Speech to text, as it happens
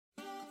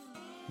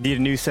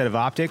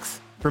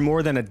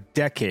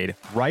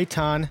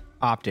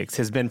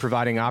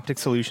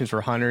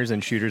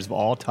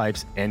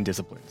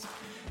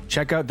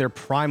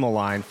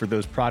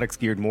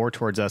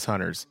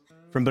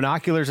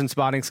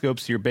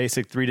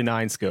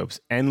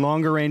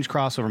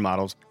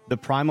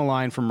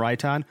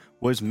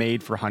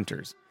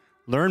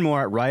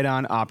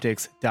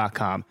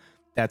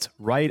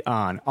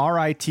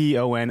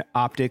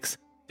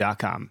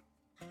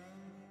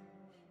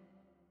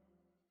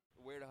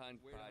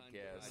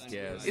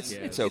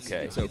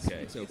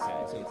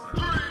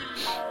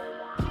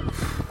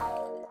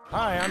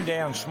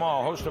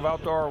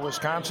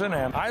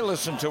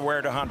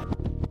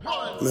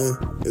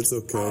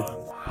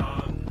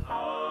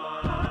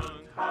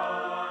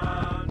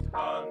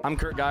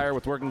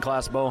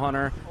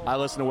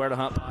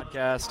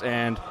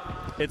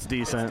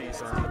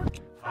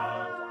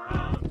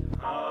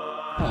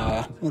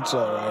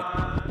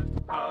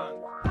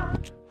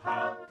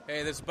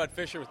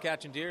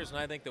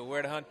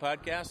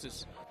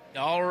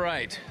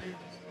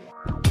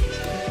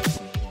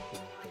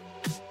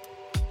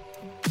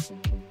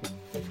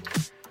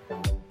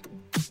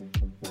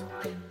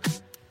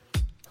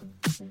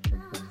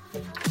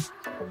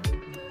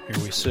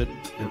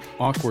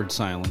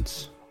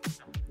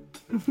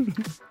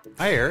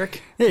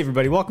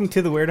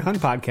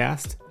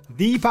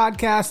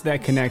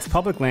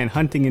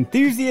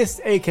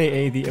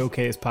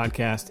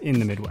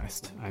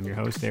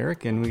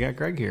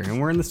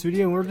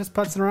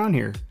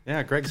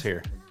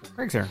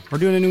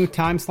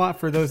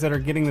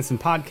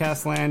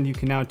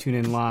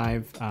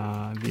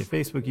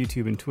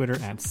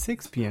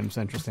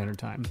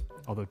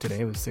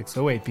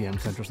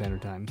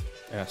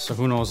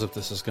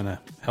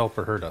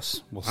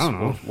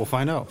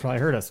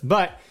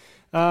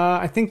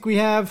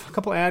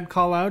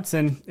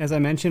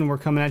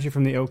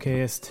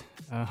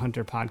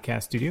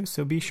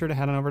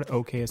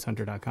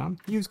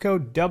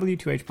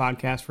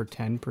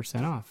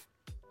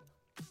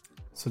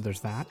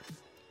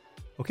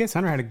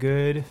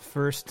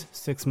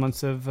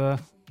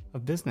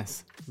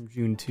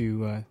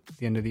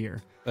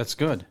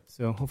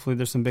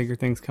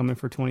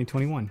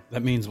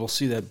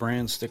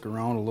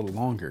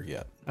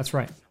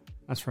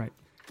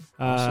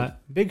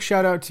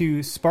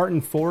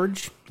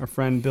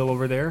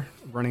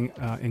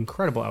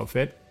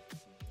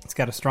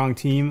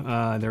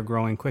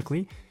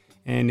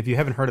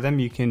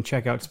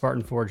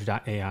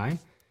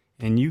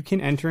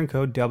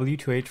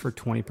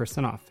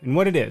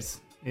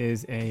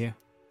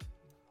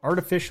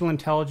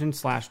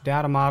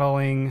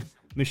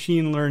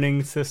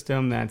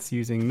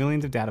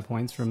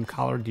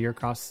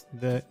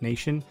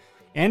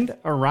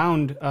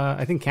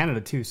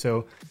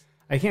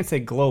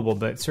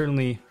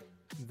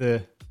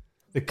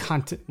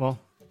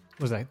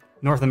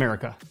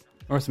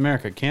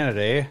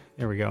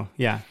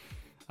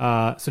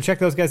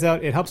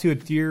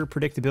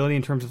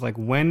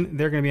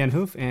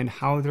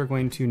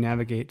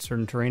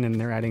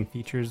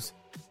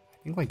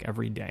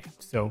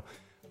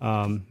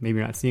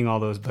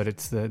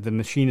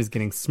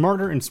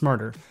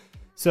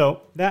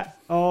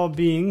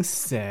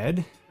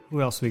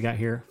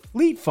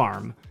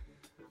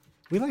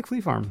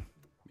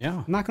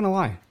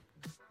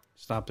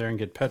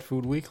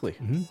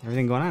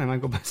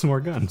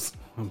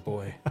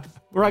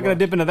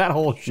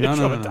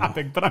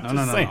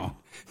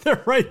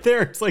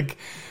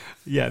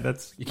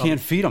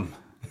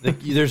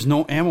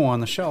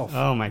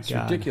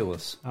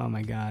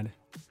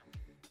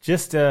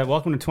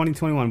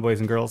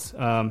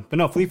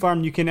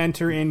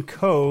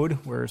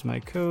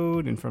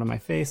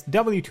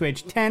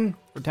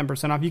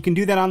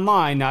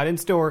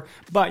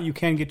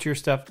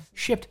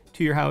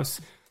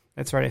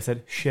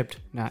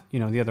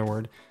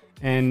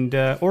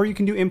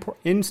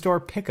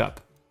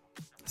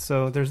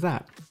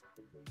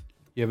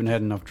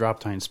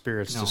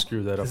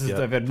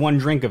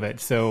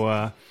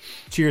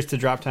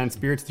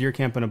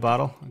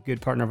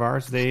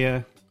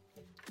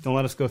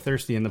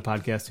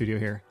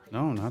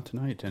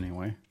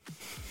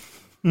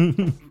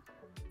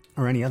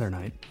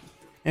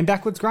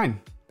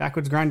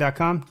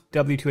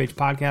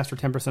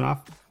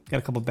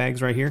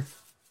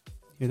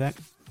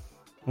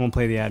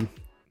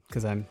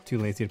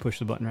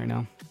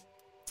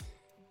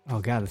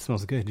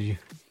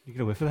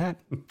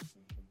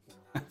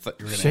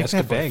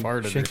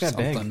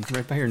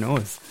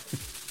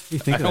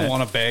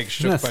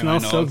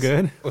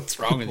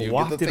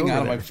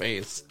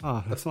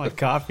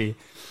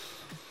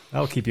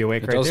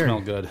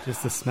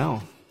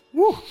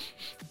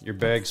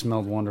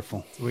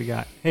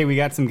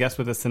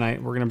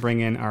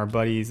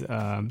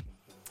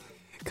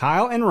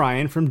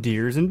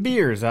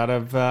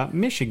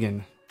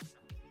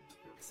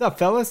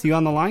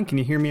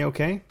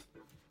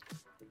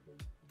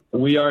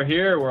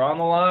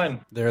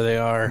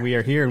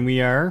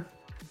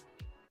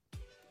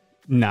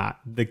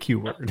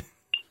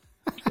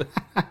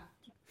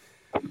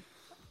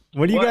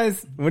What do you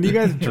guys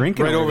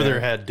drinking? Right over there? their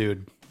head,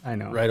 dude. I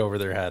know. Right over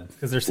their head.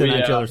 Because they're sitting on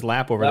each other's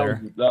lap over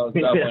there. That was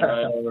definitely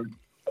right over.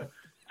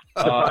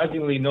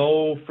 Surprisingly,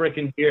 no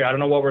freaking beer. I don't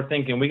know what we're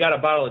thinking. We got a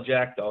bottle of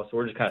Jack, though, so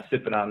we're just kind of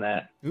sipping on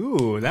that.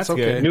 Ooh, that's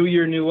okay. good. New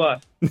year, new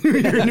us. New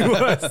Year, new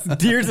us.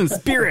 Deers and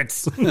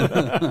spirits. Yeah,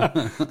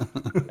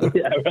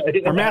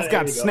 right. Our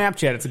mascot's There you go.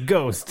 Snapchat. It's a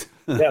ghost.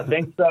 Yeah,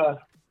 thanks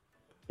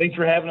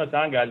for having us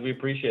on, guys. We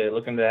appreciate it.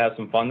 Looking to have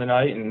some fun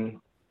tonight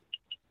and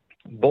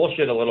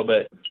bullshit a little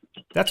bit.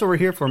 That's what we're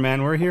here for,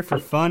 man. We're here for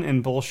fun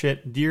and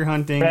bullshit, deer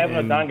hunting. Thanks for having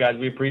and us on, guys.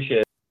 We appreciate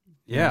it.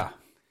 Yeah.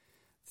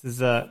 This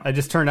is I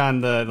just turned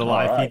on the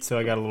live right. feed, so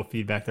I got a little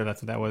feedback there.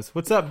 That's what that was.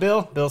 What's up,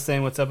 Bill? Bill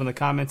saying what's up in the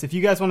comments. If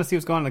you guys want to see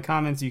what's going on in the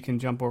comments, you can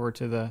jump over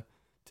to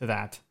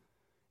that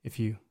if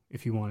you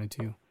wanted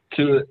to.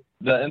 To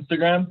the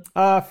Instagram?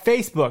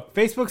 Facebook.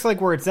 Facebook's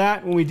like where it's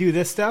at when we do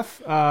this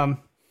stuff. We're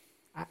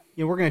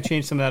going to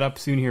change some of that up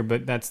soon here,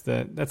 but that's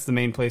the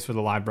main place for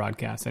the live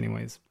broadcast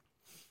anyways.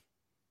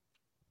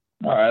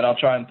 All right, I'll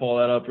try and pull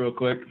that up real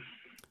quick.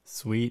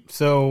 Sweet.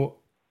 So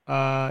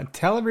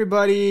tell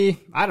everybody,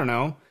 I don't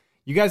know,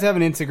 you guys have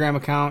an Instagram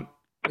account.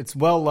 It's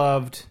well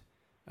loved.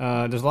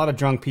 There's a lot of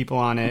drunk people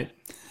on it.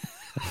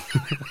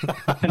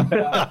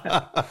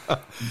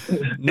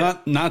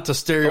 Not to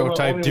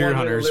stereotype Only deer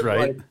one way to hunters, live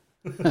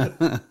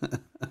right?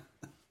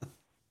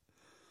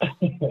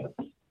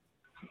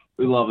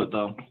 We love it,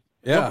 though.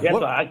 Yeah. Yeah,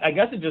 so I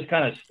guess it just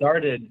kind of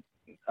started,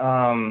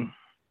 I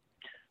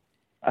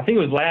think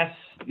it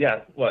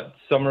was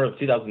summer of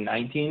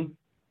 2019?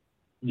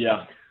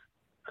 Yeah.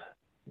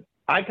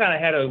 I kind of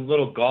had a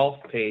little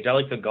golf page. I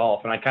like to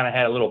golf, and I kind of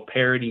had a little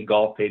parody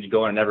golf page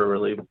going. I never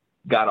really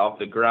got off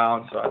the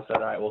ground, so I said,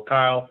 all right, well,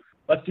 Kyle,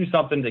 let's do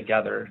something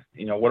together.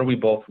 What do we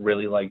both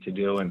really like to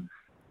do? And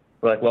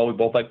we're like, well, we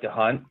both like to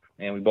hunt,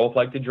 and we both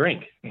like to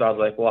drink. So I was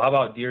like, well, how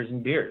about deers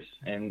and beers?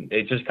 And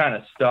it just kind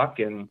of stuck,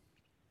 and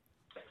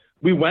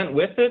we went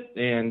with it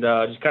and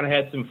just kind of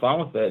had some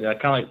fun with it. And I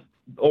kind of like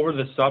over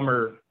the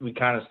summer, we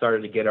kind of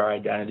started to get our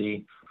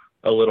identity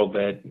a little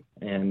bit.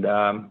 And,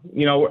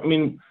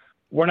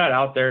 we're not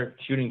out there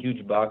shooting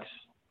huge bucks,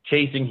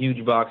 chasing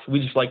huge bucks. We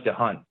just like to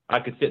hunt. I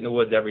could sit in the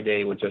woods every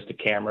day with just a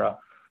camera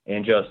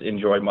and just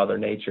enjoy Mother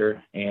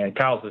Nature. And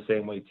Kyle's the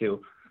same way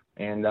too.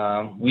 And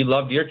we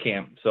love deer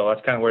camp. So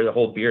that's kind of where the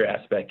whole beer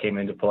aspect came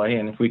into play.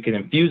 And if we can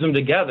infuse them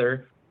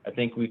together, I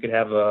think we could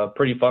have a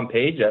pretty fun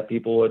page that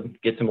people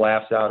would get some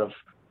laughs out of.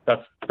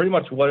 That's pretty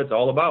much what it's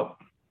all about.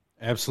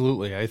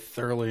 Absolutely. I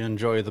thoroughly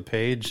enjoy the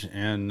page,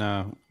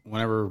 and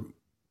whenever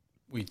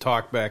we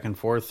talk back and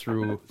forth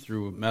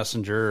through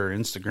Messenger or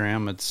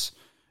Instagram,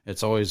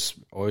 it's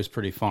always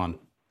pretty fun.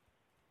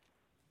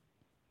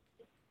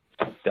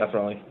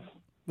 Definitely.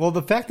 Well,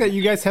 the fact that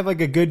you guys have like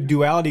a good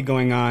duality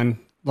going on,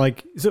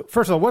 like, so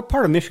first of all, what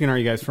part of Michigan are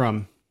you guys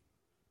from?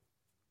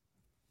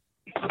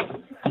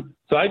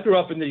 So I grew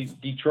up in the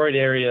Detroit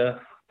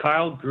area.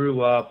 Kyle grew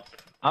up.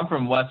 I'm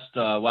from West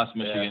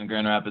Michigan,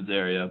 Grand Rapids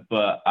area,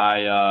 but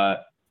I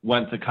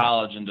went to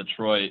college in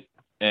Detroit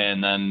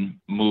and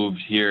then moved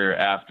here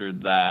after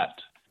that.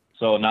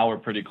 So now we're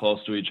pretty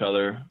close to each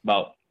other,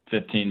 about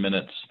 15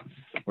 minutes,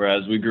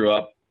 whereas we grew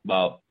up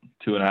about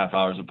 2.5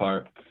 hours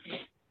apart.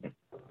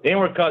 And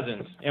we're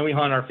cousins, and we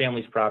hunt our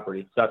family's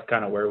property. So that's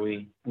kind of where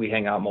we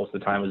hang out most of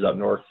the time, is up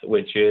north,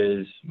 which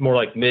is more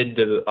like mid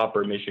to the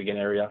upper Michigan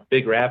area.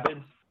 Big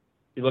Rapids.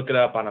 You look it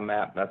up on a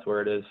map, that's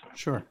where it is.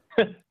 Sure.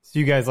 So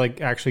you guys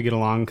like actually get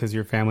along because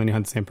your family and you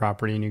hunt the same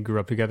property and you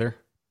grew up together?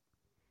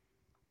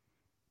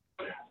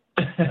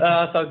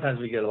 Sometimes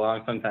we get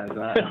along, sometimes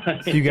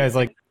not. So you guys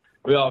like,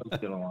 We always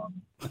get along.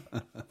 so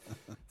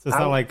it's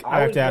not like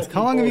I have to ask,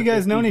 how long have you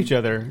guys known each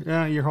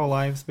other? Your whole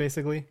lives,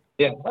 basically?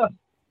 Yeah.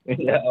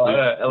 Yeah,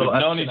 We've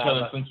known each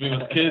other since we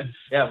were kids.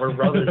 Yeah, we're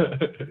brothers.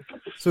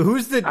 So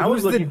who's the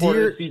forward to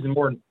deer? this season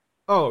more.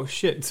 Oh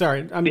shit!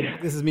 Sorry,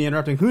 this is me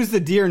interrupting. Who's the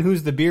deer and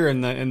who's the beer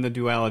in the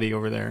duality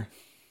over there?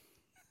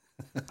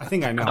 I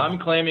think I know. I'm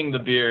claiming the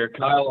beer.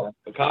 Kyle,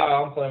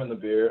 I'm claiming the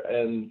beer,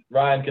 and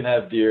Ryan can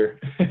have deer.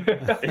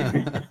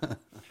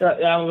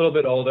 Yeah, I'm a little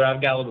bit older.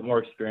 I've got a little bit more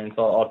experience.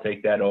 I'll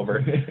take that over.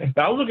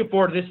 But I was looking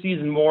forward to this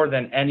season more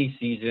than any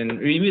season,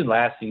 or even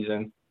last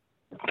season.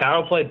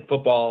 Kyle played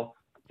football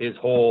his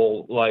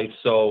whole life,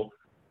 so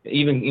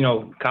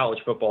even, college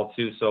football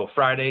too. So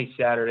Friday,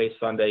 Saturday,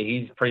 Sunday,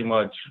 he's pretty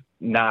much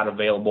not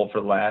available for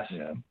the last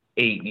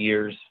 8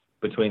 years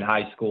between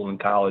high school and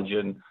college.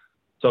 And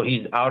so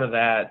he's out of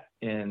that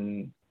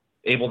and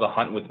able to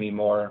hunt with me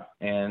more.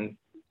 And,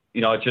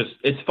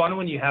 it's fun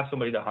when you have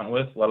somebody to hunt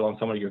with, let alone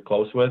somebody you're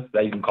close with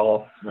that you can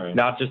call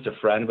not just a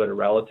friend, but a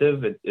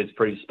relative. It's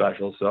pretty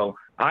special. So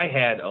I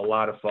had a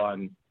lot of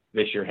fun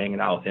this year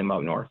hanging out with him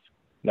up north.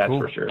 That's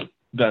Cool. for sure.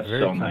 That's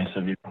Very so cool. nice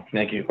of you.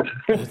 Thank you.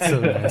 It's so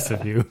nice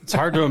of you. It's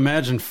hard to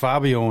imagine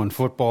Fabio in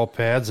football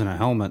pads and a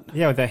helmet.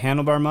 Yeah, with that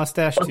handlebar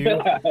mustache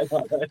too.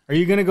 Are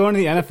you going to go into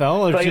the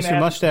NFL, or is just your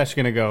mustache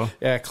going to go?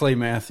 Yeah, Clay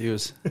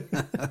Matthews.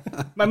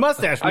 My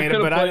mustache made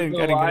it, but I didn't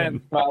get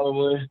it.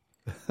 Probably.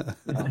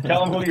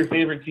 Tell them who your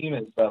favorite team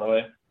is, by the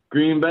way.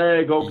 Green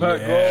Bay, go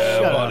Pack, Yeah,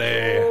 go.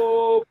 buddy.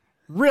 Oh,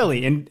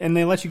 Really? And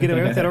they let you get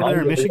away with that over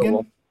there in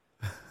Michigan?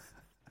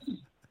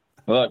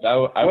 Look,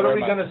 what are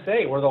we going to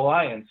say? We're the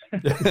Lions.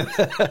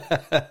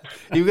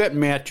 You got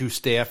Matthew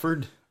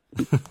Stafford.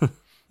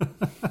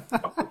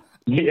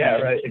 Yeah,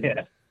 right.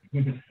 Yeah.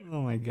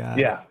 Oh my God.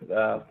 Yeah,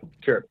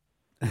 sure.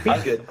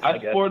 He's good.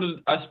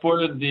 I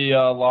sported the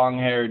long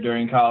hair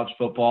during college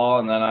football,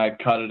 and then I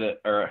cut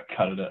it.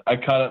 I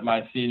cut it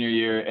my senior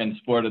year and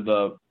sported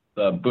the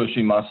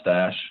bushy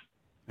mustache.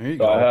 There you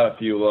So go. I had a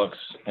few looks,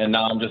 and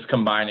now I'm just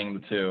combining the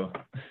two.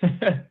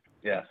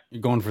 Yeah.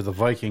 You're going for the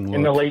Viking look.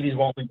 And the ladies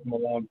won't leave him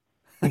alone.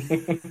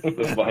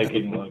 The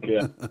Viking look,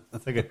 yeah.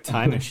 It's like a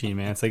time machine,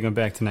 man. It's like going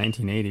back to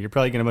 1980. You're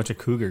probably getting a bunch of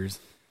cougars.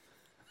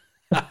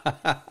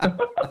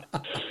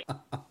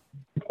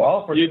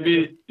 Well,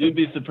 You'd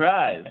be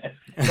surprised.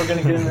 we're going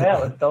to get into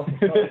that. Let's tell some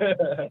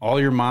stories. All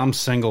your mom's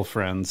single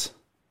friends.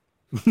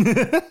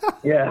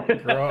 Yeah.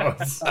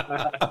 Gross.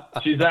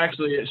 She's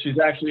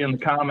actually in the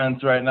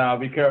comments right now.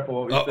 Be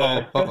careful what we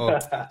say.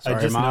 Sorry,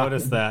 I just Mom.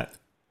 noticed that.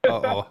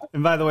 Uh-oh.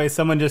 And by the way,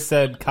 someone just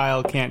said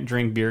Kyle can't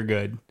drink beer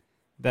good.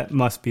 That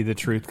must be the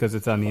truth because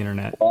it's on the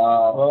internet.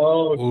 Wow,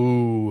 Oh,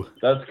 Ooh.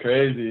 that's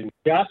crazy.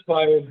 shots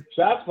fired.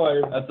 Shots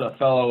fired. That's a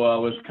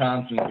fellow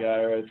Wisconsin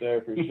guy right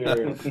there for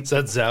sure. Is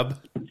that Zeb?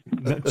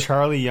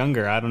 Charlie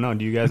Younger. I don't know.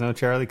 Do you guys know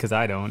Charlie? Because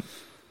I don't.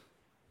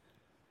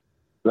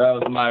 That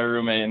was my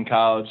roommate in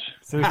college.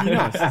 So he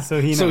knows.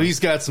 So he knows. So he's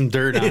got some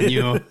dirt on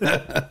you.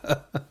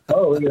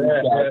 Oh, look at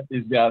that.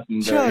 He's got some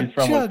dirt. Chug, He's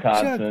from chug,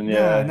 Wisconsin. chug.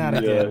 Yeah, Nah,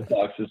 not yeah, again.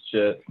 talks his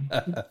shit.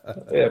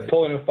 Yeah,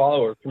 pulling in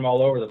followers from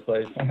all over the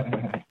place.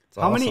 It's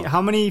How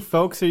awesome. many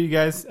folks are you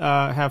guys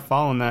have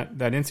following that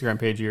Instagram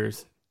page of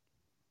yours?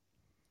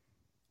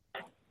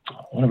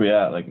 What are we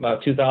at? Like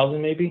About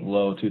 2,000 maybe?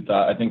 low 2000.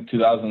 I think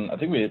 2000. I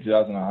think we hit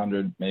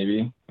 2,100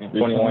 maybe.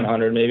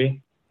 2,100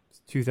 maybe?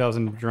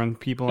 2,000 drunk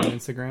people on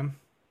Instagram.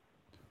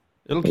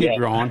 It'll keep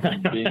growing.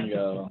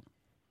 Bingo.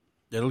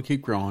 It'll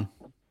keep growing.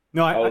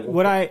 No,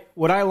 what I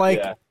like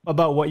Yeah.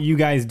 about what you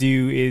guys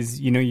do is,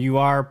 you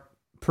are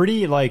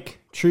pretty like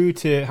true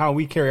to how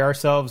we carry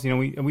ourselves.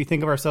 We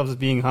think of ourselves as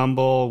being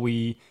humble.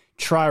 We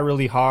try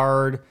really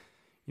hard.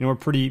 We're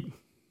pretty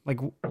like,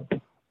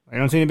 I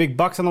don't see any big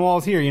bucks on the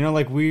walls here.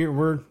 Like we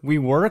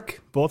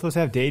work. Both of us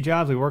have day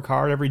jobs. We work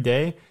hard every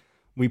day.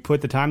 We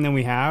put the time that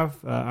we have.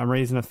 I'm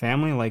raising a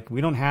family. Like we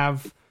don't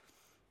have,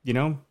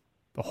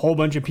 a whole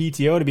bunch of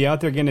PTO to be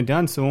out there getting it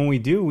done. So when we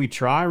do, we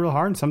try real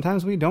hard, and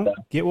sometimes we don't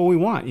get what we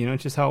want.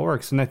 It's just how it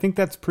works. And I think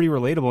that's pretty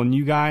relatable. And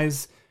you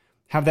guys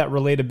have that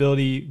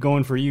relatability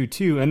going for you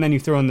too. And then you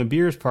throw in the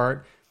beers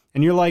part,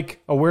 and you're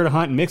like a Where to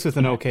Hunt mixed with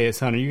an okayest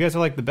hunter. You guys are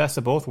like the best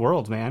of both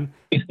worlds, man.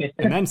 And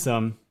then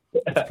some.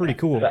 It's pretty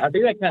cool. I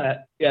think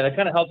that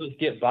kind of helps us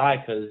get by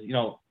because,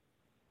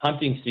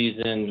 hunting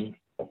season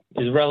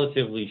is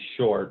relatively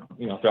short,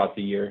 throughout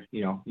the year.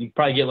 You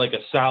probably get like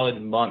a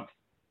solid month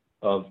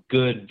of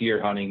good deer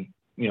hunting,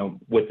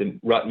 with the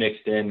rut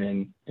mixed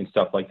in and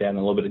stuff like that, and a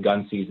little bit of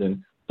gun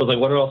season. So it's like,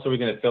 what else are we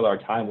going to fill our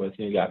time with?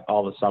 You got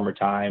all the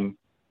summertime,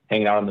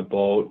 hanging out on the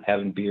boat,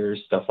 having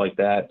beers, stuff like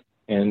that.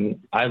 And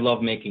I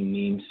love making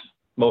memes,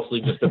 mostly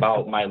just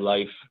about my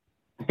life.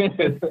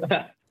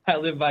 I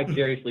live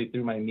vicariously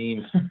through my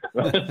memes.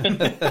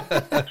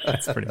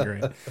 That's pretty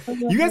great.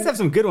 You guys have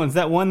some good ones.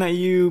 That one that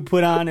you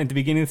put on at the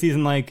beginning of the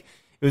season, like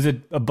it was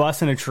a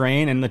bus and a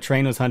train, and the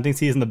train was hunting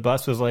season. The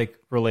bus was like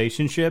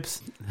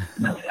relationships.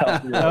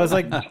 That was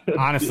like,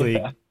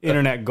 honestly,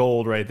 internet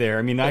gold right there.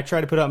 I mean, I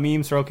tried to put out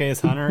memes for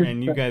Okayest Hunter,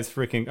 and you guys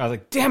freaking, I was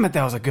like, damn it,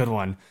 that was a good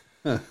one.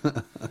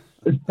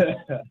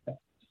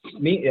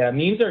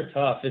 Memes are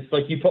tough. It's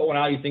like you put one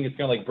out, you think it's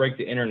going to like break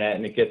the internet,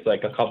 and it gets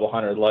like a couple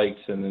hundred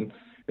likes, and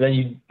then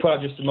you put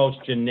out just the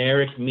most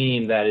generic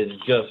meme that is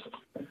just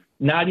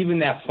not even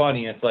that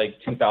funny. It's like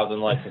 2,000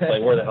 likes. It's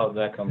like, where the hell did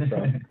that come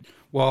from?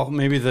 Well,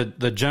 maybe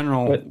the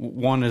general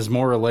one is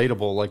more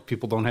relatable. Like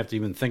people don't have to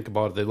even think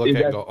about it. They look at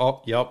it and go,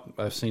 oh, yep,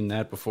 I've seen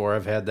that before.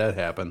 I've had that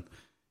happen.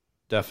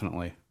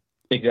 Definitely.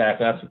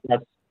 Exactly.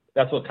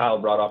 That's what Kyle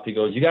brought up. He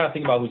goes, you got to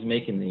think about who's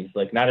making these.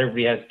 Like not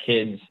everybody has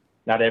kids.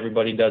 Not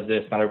everybody does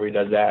this. Not everybody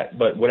does that.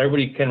 But what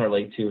everybody can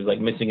relate to is like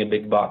missing a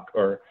big buck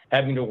or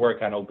having to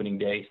work on opening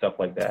day, stuff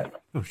like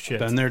that. Oh, shit.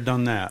 Been there,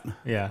 done that.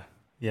 Yeah.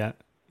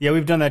 Yeah,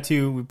 we've done that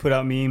too. We put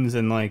out memes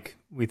and like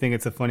we think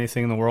it's the funniest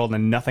thing in the world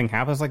and nothing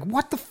happens. Like,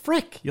 what the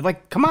frick? You're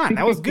like, come on,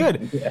 that was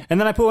good. Yeah. And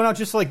then I put one out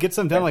just to like get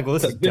something done. Like, well,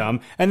 this is dumb.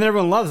 And then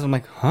everyone loves it. I'm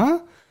like, huh?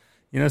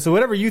 So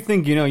whatever you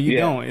think, you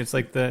don't. It's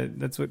like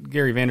that's what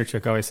Gary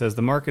Vaynerchuk always says.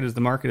 The market is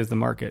the market is the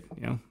market.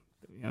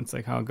 It's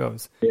like how it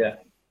goes. Yeah.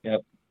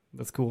 Yep.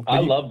 That's cool. I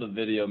love the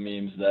video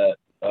memes that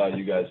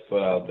you guys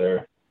put out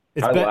there.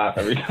 I laugh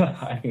every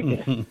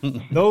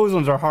time. Those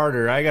ones are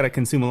harder. I got to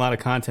consume a lot of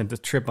content to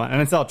trip on.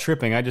 And it's all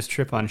tripping. I just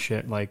trip on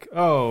shit like,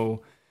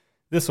 oh,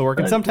 this will work.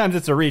 And sometimes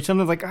it's a reach.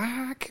 Sometimes like,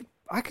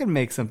 I could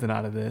make something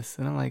out of this.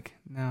 And I'm like,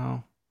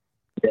 no.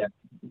 Yeah.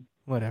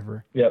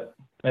 Whatever. Yep.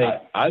 Hey.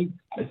 I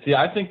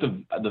think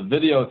the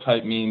video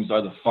type memes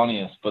are the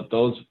funniest, but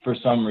those for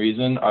some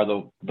reason are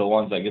the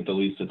ones that get the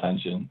least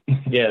attention.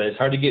 Yeah, it's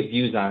hard to get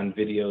views on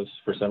videos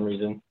for some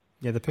reason.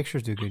 Yeah, the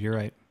pictures do good. You're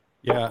right.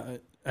 Yeah,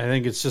 I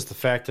think it's just the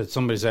fact that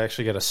somebody's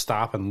actually got to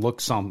stop and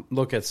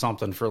look at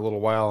something for a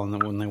little while, and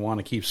then when they want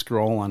to keep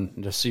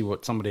scrolling to see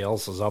what somebody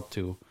else is up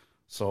to.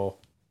 So,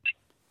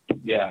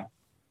 yeah.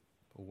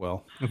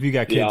 Well, if you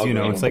got kids,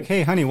 it's like,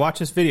 hey, honey, watch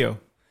this video.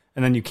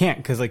 And then you can't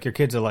because, like, your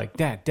kids are like,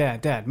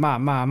 Dad,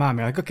 Mom.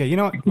 You're like, okay, you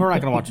know what? We're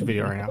not going to watch the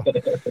video right now.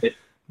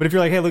 But if you're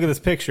like, hey, look at this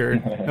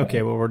picture.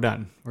 Okay, well, we're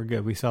done. We're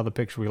good. We saw the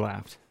picture. We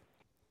laughed.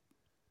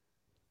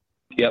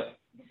 Yep.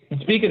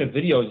 Speaking of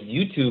videos,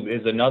 YouTube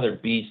is another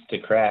beast to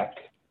crack.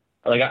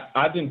 Like,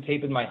 I've been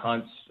taping my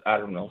hunts, I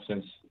don't know,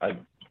 since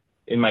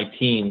in my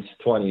teens,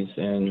 20s.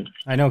 And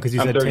I know, because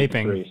you said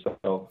taping.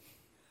 So.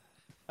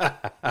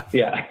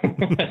 Yeah.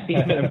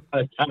 Even amount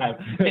of time.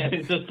 And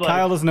it's just like,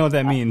 Kyle doesn't know what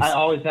that means. I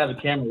always have a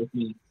camera with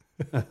me.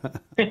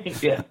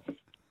 Yeah.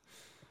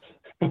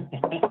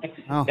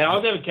 And I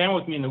always have a camera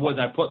with me in the woods.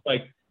 I put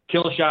like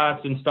kill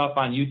shots and stuff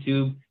on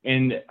YouTube,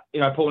 and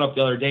I put one up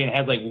the other day and it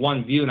had like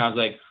 1 view, and I was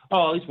like,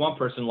 oh, at least one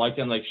person liked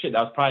it. I'm like, shit,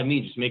 that was probably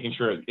me just making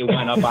sure it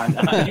went up on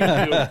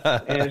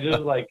YouTube. And it's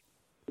just like,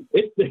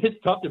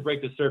 it's tough to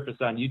break the surface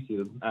on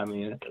YouTube. I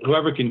mean,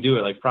 whoever can do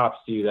it, like, props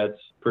to you. That's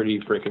pretty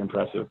freaking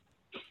impressive.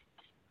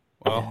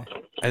 Well,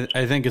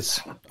 I think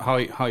it's how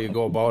you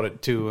go about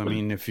it too. I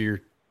mean, if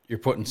you're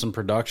putting some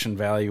production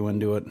value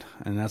into it,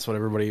 and that's what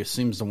everybody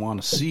seems to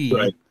want to see.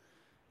 Right.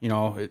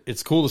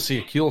 It's cool to see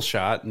a kill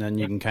shot, and then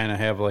you can kind of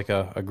have like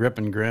a grip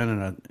and grin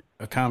and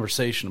a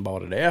conversation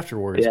about it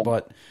afterwards. Yeah.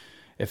 But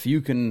if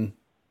you can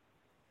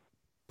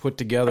put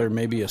together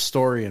maybe a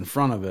story in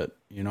front of it,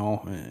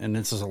 and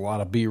this is a lot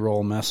of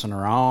B-roll messing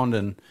around,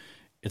 and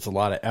it's a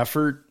lot of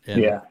effort.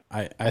 And yeah.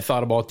 I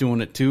thought about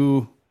doing it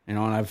too, and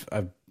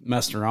I've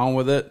messed around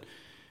with it,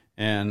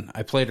 and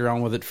I played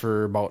around with it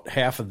for about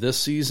half of this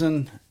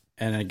season,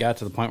 and it got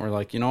to the point where,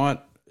 like, you know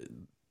what,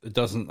 I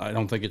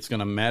don't think it's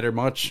going to matter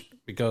much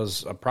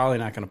because I'm probably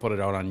not going to put it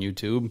out on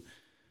YouTube,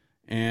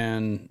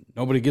 and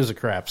nobody gives a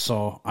crap.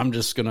 So I'm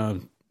just going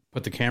to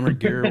put the camera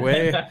gear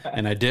away,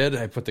 and I did.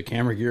 I put the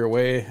camera gear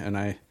away, and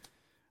I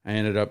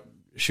ended up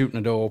shooting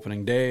a doe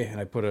opening day,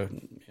 and I put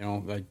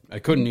I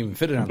couldn't even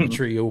fit it on the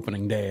tree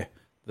opening day.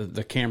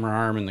 The camera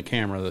arm and the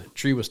camera, the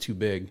tree was too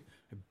big.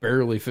 I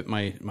barely fit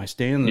my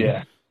stand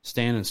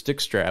and stick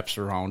straps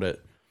around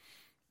it.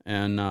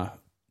 And, I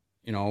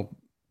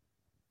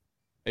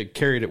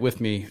carried it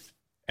with me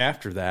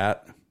after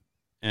that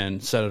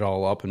and set it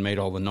all up and made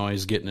all the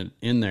noise getting it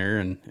in there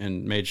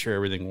and made sure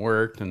everything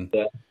worked and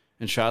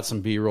shot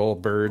some B-roll,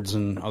 birds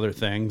and other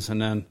things.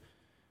 And then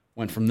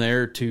went from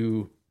there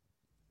to,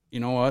 you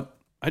know what?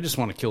 I just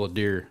want to kill a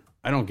deer.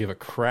 I don't give a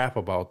crap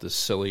about this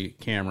silly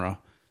camera.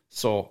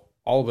 So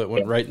all of it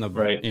went right in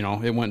the,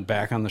 it went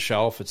back on the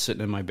shelf. It's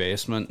sitting in my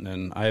basement,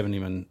 and I haven't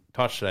even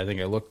touched it. I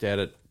think I looked at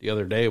it the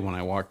other day when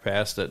I walked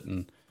past it,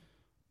 and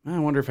I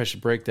wonder if I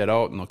should break that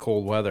out in the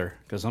cold weather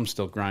because I'm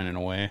still grinding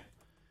away.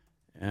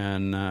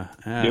 And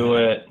do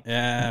it.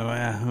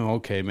 Yeah, well,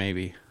 okay,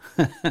 maybe.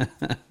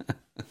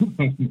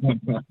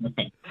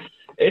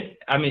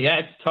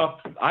 It's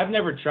tough. I've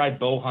never tried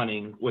bow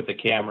hunting with a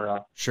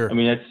camera. Sure. I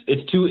mean,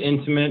 it's too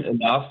intimate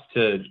enough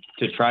to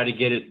try to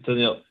get it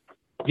to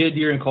get a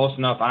deer in close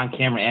enough on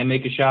camera and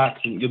make a shot.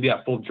 You'll be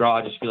at full draw.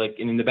 I just feel like,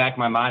 and in the back of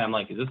my mind, I'm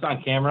like, is this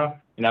on camera?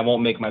 And I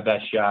won't make my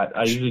best shot.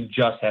 I usually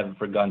just have it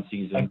for gun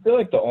season. I feel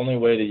like the only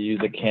way to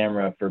use a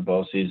camera for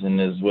bow season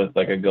is with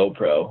like a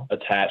GoPro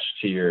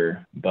attached to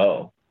your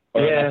bow.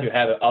 Or unless you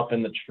have it up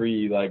in the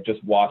tree, like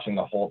just watching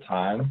the whole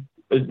time.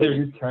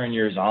 You turn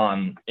yours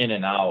on in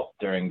and out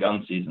during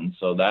gun season,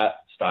 so that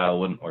style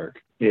wouldn't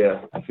work.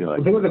 Yeah, I feel like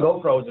the thing with the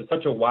GoPro is it's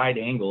such a wide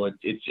angle.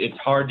 It's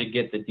hard to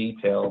get the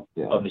detail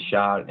of the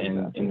shot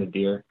in the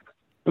deer.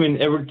 I mean,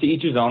 to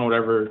each his own.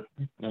 Whatever.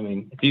 I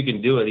mean, if you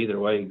can do it either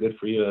way, good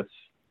for you. That's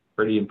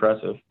pretty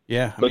impressive.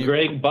 Yeah. But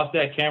Greg, bust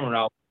that camera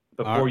out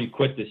before you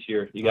quit this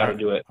year. You got to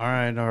do it. All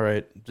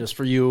right. Just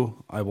for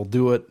you, I will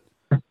do it.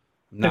 I'm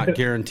not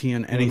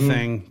guaranteeing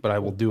anything, but I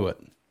will do it.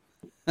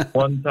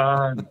 One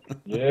time.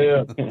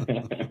 Yeah.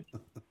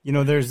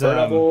 There's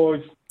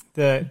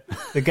the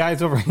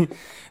guys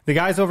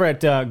over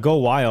at Go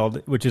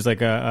Wild, which is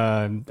like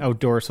a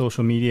outdoor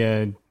social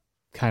media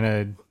kind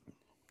of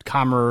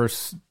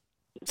commerce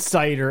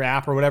site or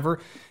app or whatever.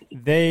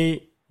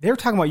 They were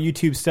talking about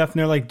YouTube stuff, and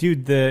they're like,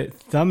 dude, the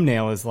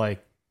thumbnail is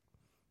like,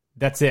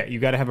 that's it. You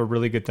got to have a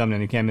really good thumbnail.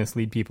 You can't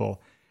mislead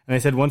people. And they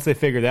said once they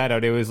figured that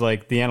out, it was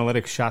like the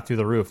analytics shot through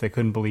the roof. They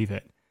couldn't believe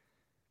it.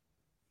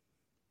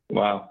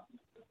 Wow.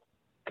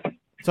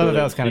 So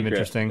that was kind of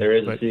interesting. There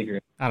is a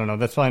secret. I don't know.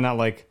 That's probably not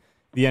like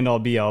the end all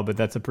be all, but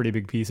that's a pretty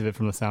big piece of it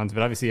from the sounds of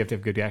it. Obviously, you have to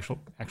have good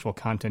actual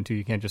content too.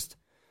 You can't just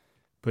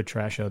put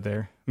trash out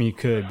there. I mean, you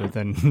could, but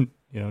then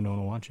no one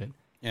will watch it.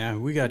 Yeah,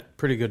 we got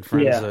pretty good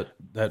friends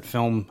that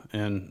film,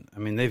 and I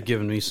mean, they've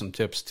given me some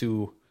tips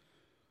too,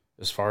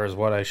 as far as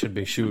what I should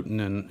be shooting,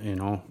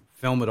 and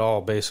film it all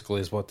basically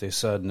is what they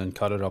said, and then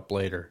cut it up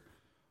later.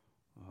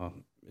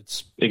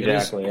 It's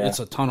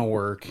a ton of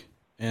work.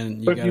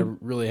 And you got to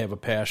really have a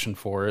passion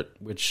for it,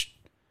 which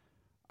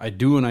I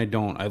do and I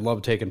don't. I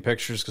love taking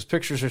pictures because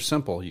pictures are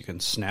simple. You can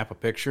snap a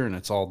picture and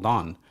it's all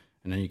done.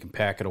 and then you can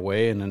pack it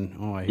away, and then,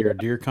 oh, I hear a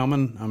deer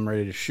coming, I'm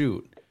ready to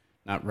shoot.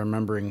 Not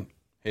remembering,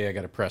 hey, I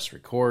got to press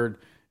record.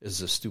 Is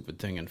this stupid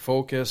thing in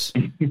focus?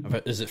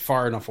 Is it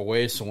far enough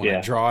away so when I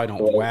draw, I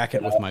don't whack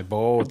it with my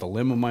bow, with the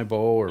limb of my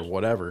bow, or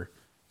whatever.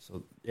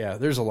 So, yeah,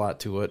 there's a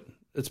lot to it.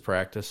 It's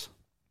practice.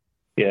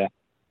 Yeah.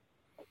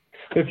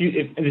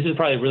 If this is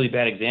probably a really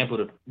bad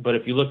example, but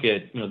if you look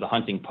at the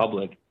hunting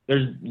public,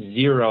 there's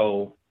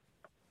zero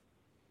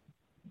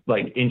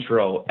like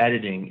intro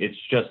editing. It's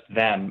just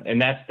them,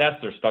 and that's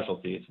their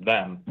specialty. It's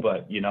them.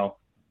 But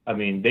I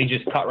mean, they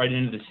just cut right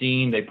into the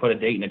scene. They put a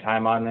date and a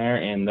time on there,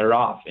 and they're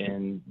off.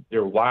 And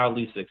they're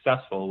wildly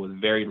successful with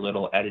very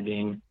little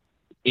editing,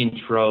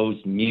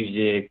 intros,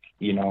 music,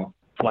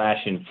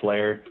 flash and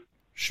flare.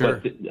 Sure.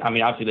 But, I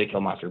mean, obviously they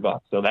kill monster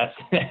bucks. So that's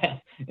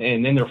 –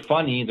 and then they're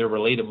funny. They're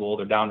relatable.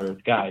 They're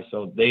down-to-earth guys.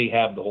 So they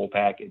have the whole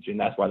package, and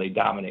that's why they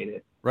dominate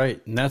it.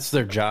 Right, and that's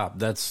their job.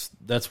 That's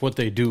what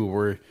they do.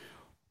 We're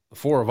the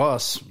four of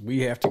us.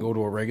 We have to go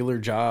to a regular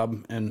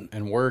job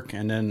and work,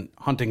 and then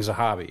hunting's a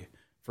hobby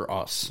for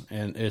us.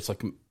 And it's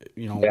like,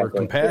 we're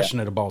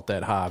compassionate about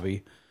that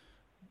hobby.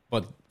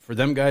 But for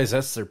them guys,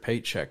 that's their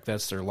paycheck.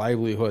 That's their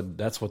livelihood.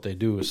 That's what they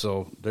do.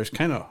 So there's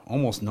kind of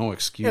almost no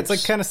excuse. Yeah, it's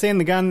like kind of saying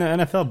the guy in the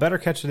NFL better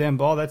catch the damn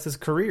ball. That's his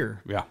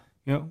career. Yeah.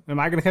 Am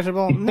I going to catch a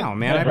ball? No,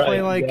 man. I play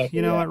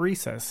at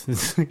recess.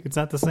 It's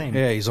not the same.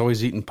 Yeah, he's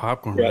always eating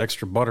popcorn with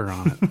extra butter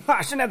on it.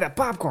 I shouldn't have that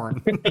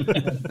popcorn.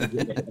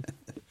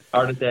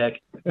 Heart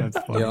attack. That's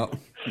funny.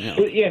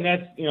 Yeah, and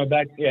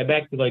that's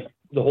back to like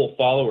the whole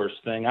followers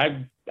thing.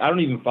 I don't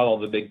even follow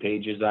the big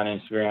pages on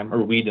Instagram,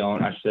 or we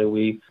don't. I should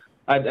say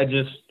I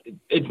just,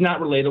 it's not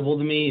relatable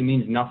to me. It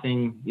means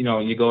nothing.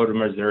 You go to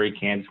Missouri,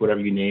 Kansas, whatever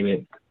you name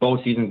it,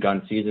 bow season,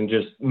 gun season,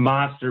 just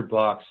monster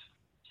bucks,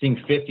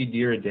 seeing 50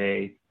 deer a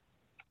day.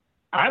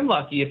 I'm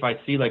lucky if I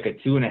see like a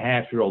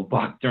 2.5-year-old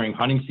buck during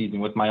hunting season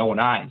with my own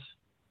eyes,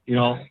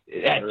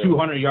 at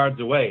 200 yards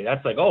away.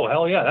 That's like, oh,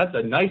 hell yeah, that's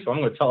a nice one.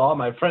 I'm going to tell all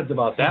my friends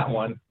about that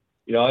one.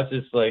 It's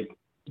just like,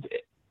 if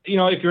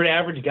you're an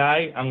average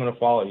guy, I'm going to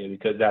follow you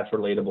because that's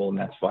relatable and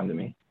that's fun to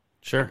me.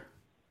 Sure.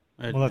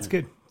 Well, that's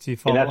good. So you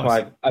and that's us.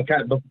 why I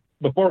kind of,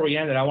 before we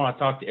end it, I want to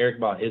talk to Eric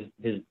about his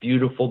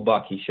beautiful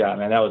buck he shot,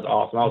 man. That was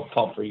awesome. I was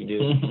pumped for you,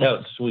 dude. That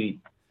was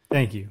sweet.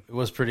 Thank you. It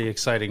was pretty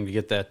exciting to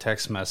get that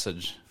text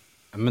message.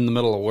 I'm in the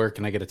middle of work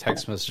and I get a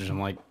text message.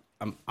 I'm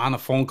on a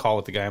phone call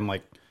with the guy.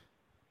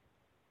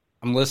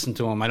 I'm listening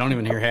to him. I don't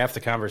even hear half the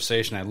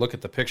conversation. I look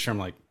at the picture. I'm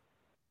like,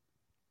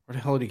 where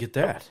the hell did he get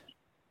that?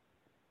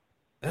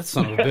 That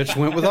son of a bitch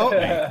went without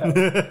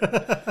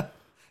me.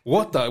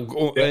 What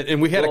the?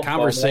 And we had a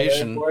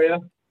conversation. For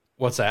you?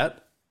 What's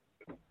that?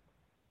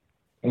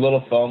 A little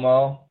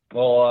FOMO.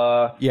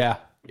 Yeah.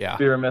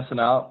 Fear of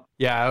missing out.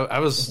 Yeah, I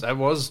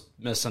was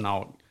missing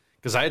out.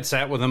 Because I had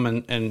sat with him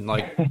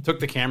and took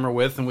the camera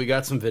with, and we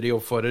got some video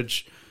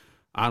footage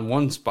on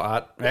one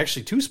spot,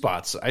 actually 2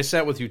 spots. I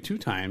sat with you 2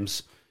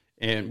 times,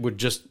 and with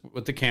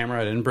the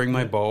camera. I didn't bring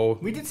my bow.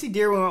 We did see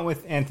deer. We went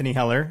with Anthony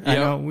Heller. I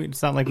know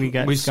it's not like we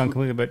got skunked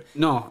completely, but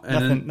no.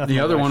 And nothing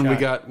the other one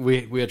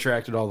we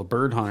attracted all the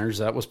bird hunters.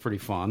 That was pretty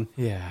fun.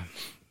 Yeah.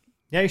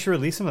 You should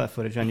release some of that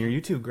footage on your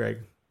YouTube, Greg.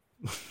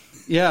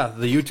 Yeah,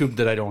 the YouTube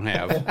that I don't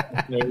have.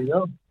 There you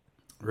go.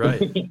 Right.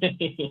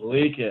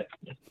 Leak it.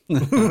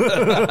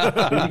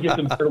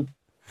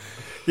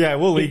 Yeah,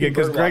 we'll leak it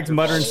because Greg's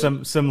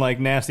muttering some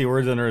like nasty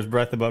words under his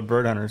breath about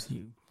bird hunters.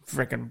 You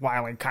freaking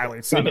Wiley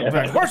Kiley son of a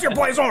bitch! Where's your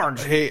Blaze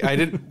Orange? Hey, I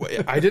didn't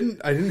have.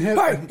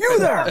 Hey, you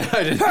there?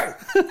 Hey,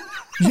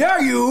 yeah,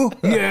 you.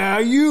 Yeah,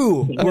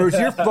 you. Where's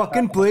your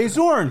fucking Blaze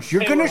Orange?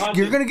 You're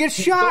gonna get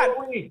shot.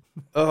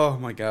 Oh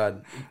my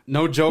God!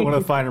 No joke. One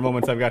of the finer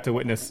moments I've got to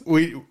witness.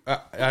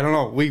 I don't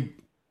know.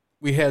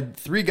 We had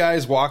 3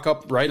 guys walk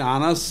up right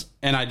on us,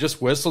 and I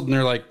just whistled, and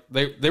they're like,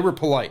 they were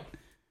polite,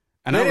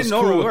 and they didn't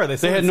know where we were.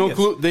 They had no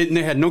clue. They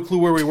had no clue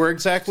where we were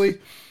exactly,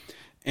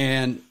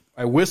 and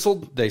I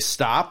whistled. They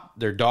stopped.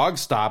 Their dog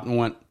stopped and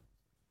went,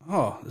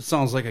 "Oh, this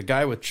sounds like a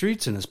guy with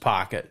treats in his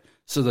pocket."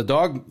 So the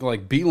dog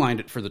like beelined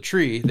it for the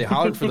tree. They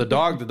hollered for the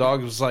dog. The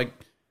dog was like,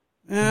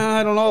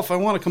 I don't know if I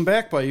want to come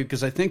back by you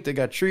because I think they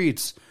got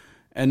treats.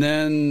 And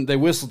then they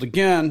whistled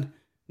again.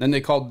 Then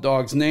they called the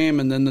dog's name,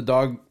 and then the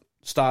dog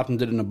stopped and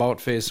did an about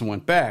face and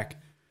went back.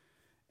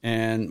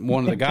 And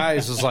one of the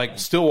guys was like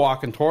still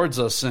walking towards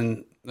us,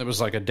 and it was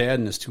like a dad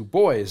and his 2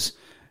 boys.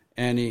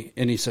 And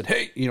he said,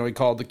 hey, he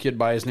called the kid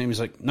by his name. He's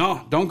like,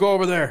 no, don't go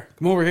over there.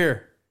 Come over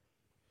here.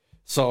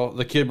 So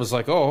the kid was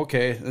like, oh,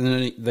 okay. And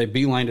then they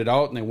beelined it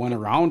out and they went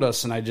around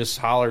us, and I just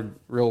hollered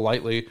real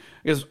lightly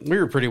because we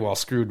were pretty well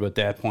screwed at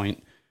that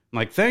point. I'm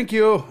like, thank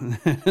you.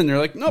 And they're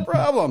like, no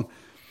problem.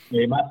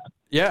 Game on.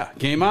 Yeah,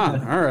 game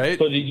on. All right.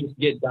 So did you just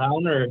get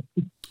down or?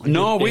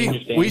 No,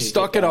 we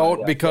stuck it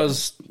out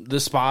because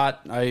the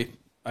spot I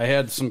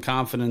had some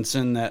confidence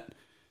in that.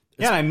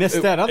 Yeah, I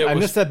missed I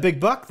missed that big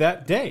buck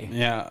that day.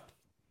 Yeah,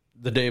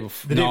 the day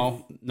before.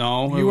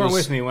 No, you weren't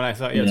with me when I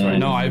thought. Yeah, that's right.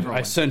 No,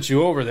 I sent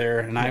you over there,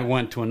 and I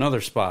went to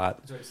another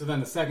spot. Right. So then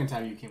the second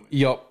time you came with me.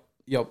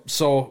 Yep.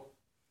 So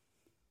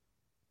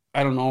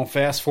I don't know.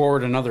 Fast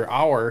forward another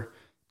hour,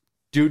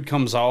 dude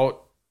comes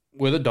out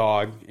with a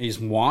dog. He's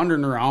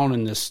wandering around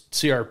in this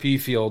CRP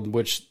field,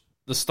 which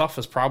the stuff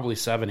is probably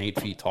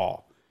 7-8 feet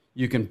tall.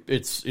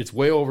 It's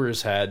way over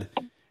his head,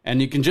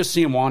 and you can just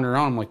see him wandering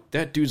around. I'm like,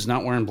 that dude's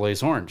not wearing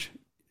Blaze Orange.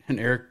 And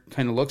Eric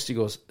kind of looks, he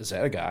goes, is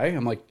that a guy?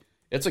 I'm like,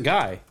 it's a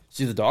guy.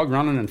 See the dog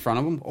running in front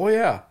of him? Oh,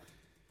 yeah.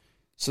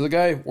 So the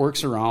guy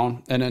works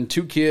around, and then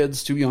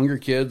two younger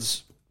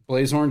kids,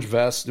 Blaze Orange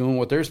vests, doing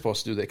what they're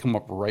supposed to do. They come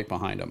up right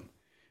behind him.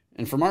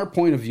 And from our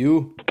point of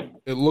view,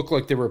 it looked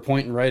like they were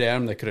pointing right at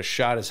him. They could have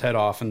shot his head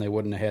off, and they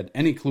wouldn't have had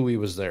any clue he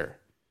was there.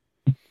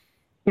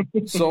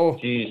 So,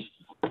 Jeez.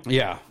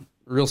 yeah,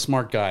 real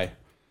smart guy.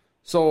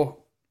 So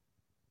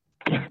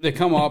they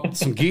come up,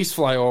 some geese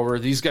fly over.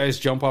 These guys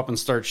jump up and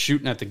start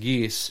shooting at the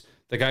geese.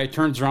 The guy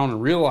turns around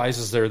and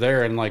realizes they're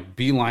there and like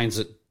beelines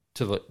it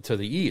to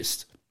the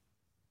east.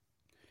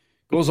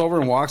 Goes over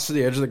and walks to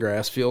the edge of the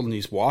grass field, and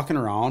he's walking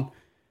around,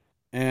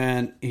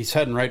 and he's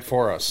heading right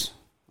for us.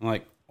 I'm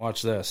like,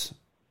 watch this.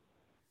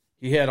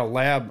 He had a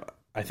lab.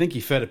 I think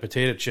he fed it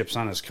potato chips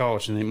on his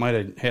couch, and he might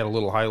have had a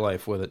little high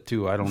life with it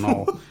too. I don't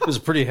know. It was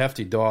a pretty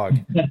hefty dog.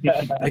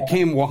 It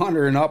came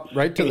wandering up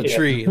right to the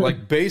tree,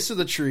 like base of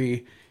the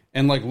tree,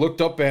 and like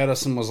looked up at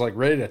us and was like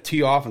ready to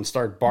tee off and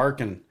start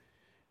barking.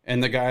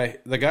 And the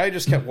guy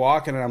just kept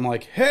walking, and I'm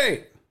like,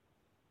 hey!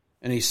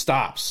 And he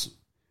stops.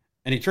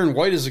 And he turned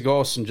white as a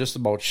ghost and just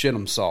about shit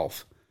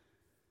himself.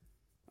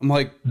 I'm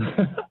like,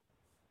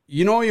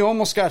 you know, you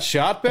almost got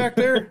shot back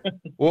there?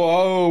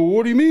 Well,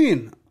 what do you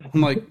mean?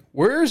 I'm like,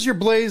 where's your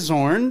Blaze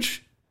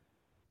Orange?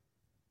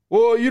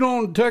 Well, you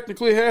don't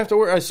technically have to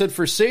wear. I said,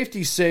 for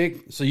safety's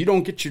sake, so you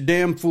don't get your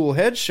damn fool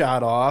head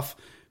shot off,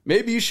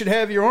 maybe you should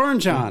have your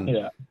orange on. Yeah.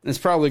 And it's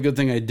probably a good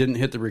thing I didn't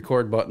hit the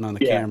record button on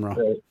the camera.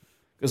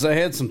 Because I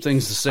had some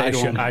things to say to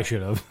him. I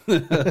should have.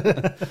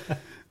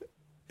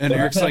 And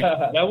Eric's like,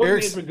 that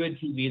would be for good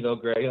TV though,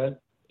 Greg.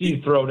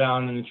 You throw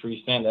down in the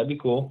tree stand, that'd be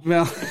cool.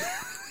 Well,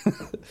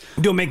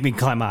 don't make me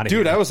climb out of here.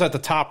 Dude, I was at the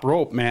top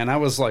rope, man. I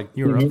was like,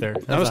 you were up there.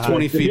 I was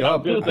 20 feet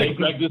up. Greg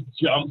just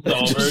jumped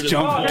over. Just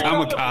jumped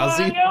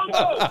kamikaze.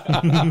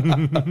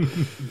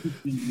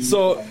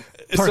 So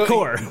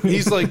parkour. So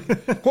he's like,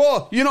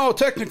 well, you know,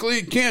 technically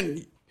you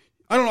can't.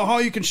 I don't know how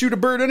you can shoot a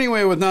bird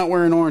anyway with not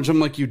wearing orange. I'm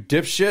like, you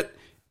dipshit.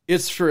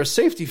 It's for a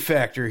safety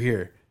factor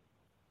here.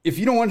 If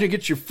you don't want to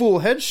get your full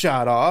head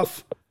shot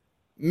off,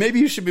 maybe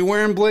you should be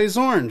wearing Blaze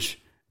Orange.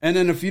 And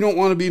then if you don't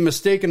want to be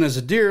mistaken as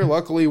a deer,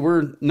 luckily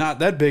we're not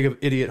that big of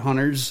idiot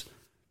hunters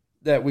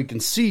that we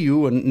can see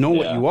you and know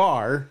what you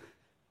are.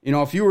 You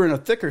know, if you were in a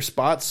thicker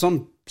spot,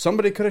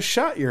 somebody could have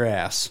shot your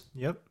ass.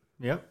 Yep.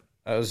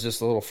 I was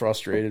just a little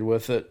frustrated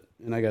with it,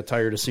 and I got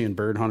tired of seeing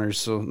bird hunters,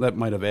 so that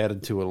might have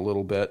added to it a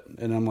little bit.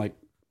 And I'm like,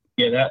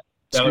 yeah,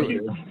 that would be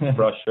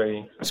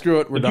frustrating.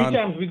 Screw it, we're done. A few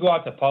times we go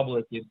out to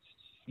public, it's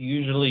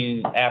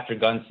usually after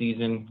gun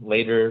season, a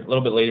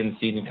little bit later in the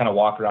season, kind of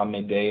walk around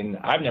midday, and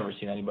I've never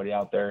seen anybody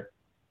out there.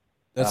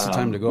 That's the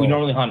time to go. We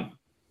normally hunt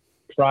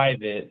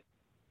private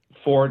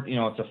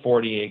it's a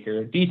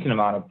 40-acre, decent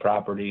amount of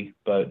property,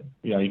 but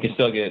you can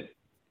still it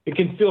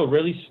can feel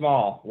really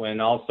small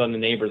when all of a sudden the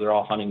neighbors are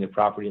all hunting the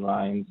property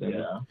lines.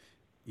 And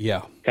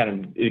yeah.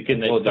 It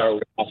can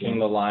start watching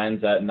the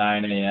lines at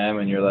 9 a.m.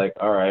 and you're like,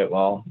 all right,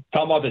 well,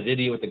 talk about this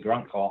idiot with the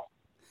grunt call.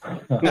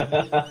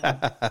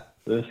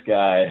 This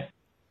guy.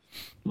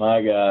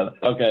 My God.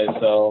 Okay,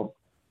 so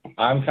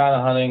I'm kind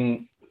of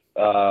hunting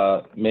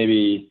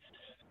maybe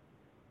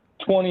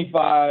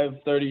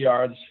 25, 30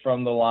 yards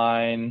from the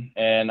line,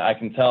 and I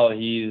can tell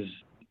he's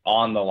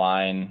on the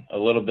line a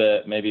little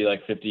bit, maybe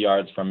like 50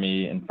 yards from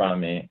me, in front of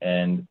me,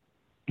 and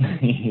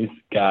this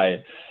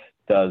guy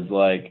does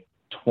like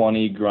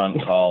 20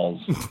 grunt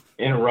calls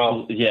in a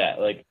row. Yeah,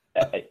 like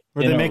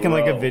were they making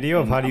like a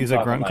video of how to use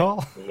a grunt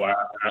call? Wow.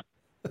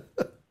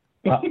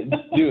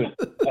 Dude,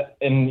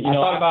 and I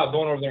thought about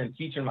going over there and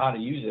teaching him how to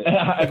use it.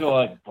 I go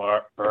like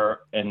burr, burr,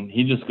 and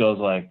he just goes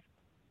like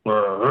I'm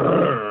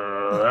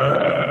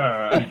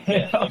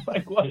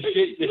like, what? The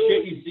shit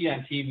you see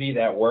on TV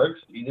that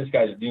works, this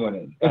guy's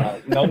doing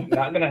it. Nope,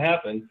 not gonna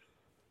happen.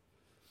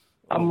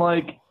 I'm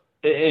like,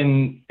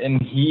 and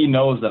he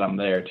knows that I'm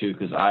there too,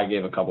 because I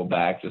gave a couple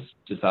back just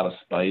out of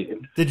spite.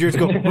 Did yours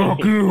go?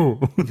 Fuck you.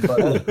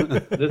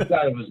 But this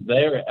guy was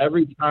there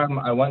every time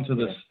I went to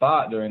this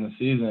spot during the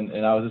season,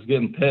 and I was just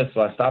getting pissed,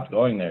 so I stopped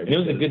going there. It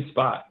was a good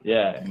spot.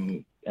 Yeah,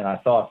 and I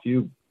saw a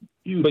few.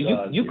 But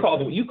you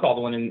called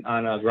the one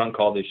on a grunt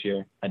call this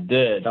year. I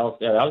did.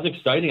 That was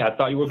exciting. I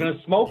thought you were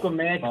gonna smoke him,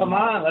 man. Come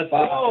on, let's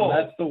go.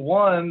 That's the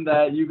one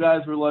that you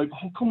guys were like,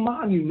 oh come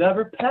on, you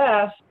never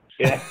pass.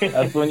 Yeah.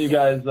 That's when you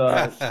guys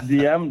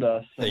DM'd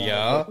us.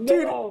 Yeah.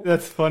 Dude,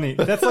 that's funny.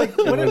 That's like,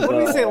 what did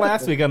we say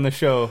last week on the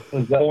show?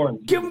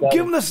 Give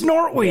him the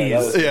snort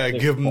wheeze.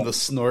 Give him the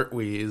snort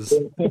wheeze.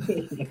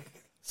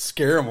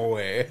 Scare him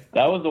away.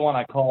 That was the one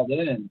I called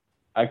in.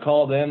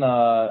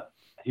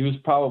 He was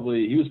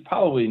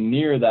probably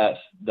near that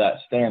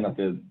stand that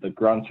the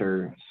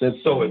grunter sits.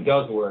 So it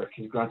does work.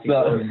 He's grunting.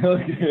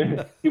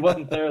 He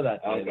wasn't there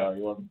that day, though.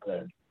 He wasn't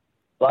there.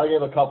 So I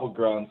gave a couple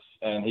grunts,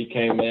 and he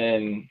came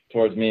in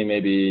towards me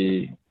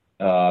maybe,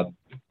 I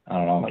I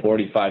don't know,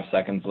 45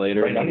 seconds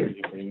later. Right under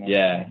you, pretty much.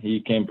 Yeah,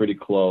 he came pretty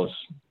close,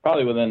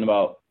 probably within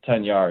about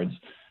 10 yards.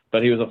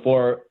 But he was a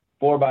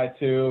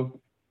 4x2,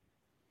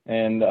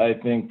 and I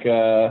think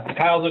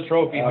Kyle's a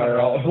trophy hunter.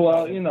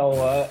 well, you know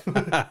what?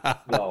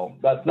 No,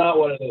 that's not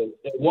what it is.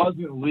 It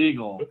wasn't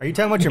legal. Are you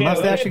talking about your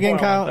mustache again,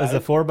 Kyle? Is a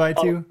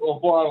 4x2? Well,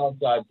 4 on one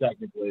side,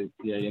 technically.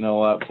 Yeah, you know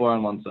what? 4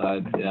 on one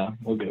side. Yeah,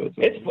 we'll give it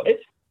to him.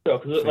 It's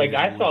because like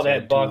I saw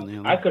that buck.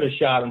 I could have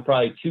shot him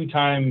probably 2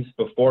 times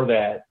before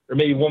that, or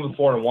maybe one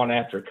before and one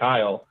after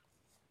Kyle.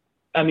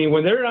 I mean,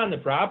 when they're on the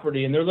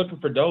property and they're looking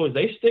for does,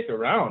 they stick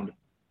around.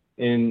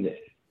 And,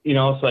 you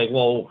know, it's like,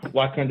 well,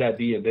 why couldn't that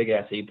be a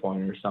big-ass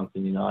 8-pointer or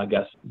something? You know, I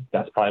guess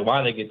that's probably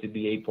why they get to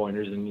be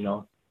 8-pointers and, you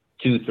know,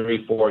 2,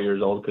 3, 4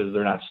 years old, because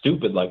they're not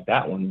stupid like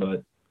that one.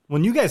 But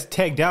when you guys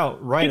tagged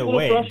out right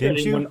away,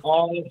 didn't you?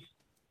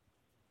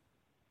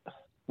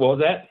 What was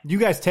that? You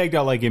guys tagged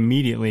out like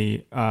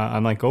immediately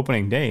on like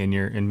opening day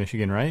in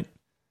Michigan, right?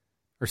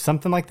 Or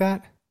something like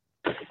that?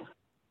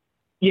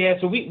 Yeah,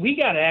 so we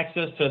got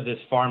access to this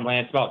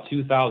farmland. It's about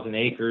 2,000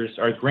 acres.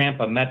 Our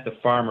grandpa met the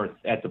farmer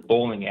at the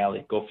bowling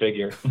alley, go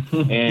figure.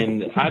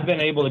 And I've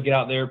been able to get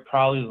out there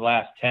probably the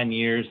last 10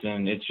 years,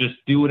 and it's just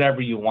do whatever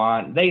you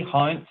want. They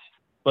hunt,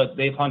 but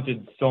they've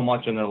hunted so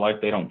much in their life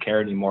they don't care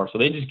anymore. So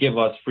they just give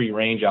us free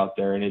range out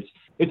there, and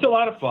it's a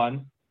lot of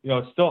fun. You know,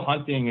 it's still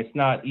hunting. It's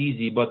not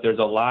easy, but there's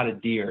a lot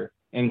of deer,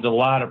 and it's a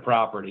lot of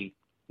property.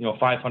 You know,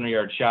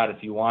 500-yard shot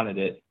if you wanted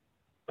it.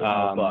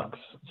 Bucks.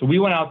 So we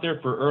went out there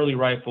for early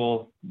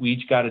rifle. We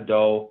each got a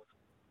doe.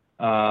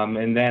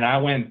 And then I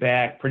went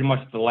back pretty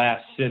much the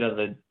last sit of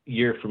the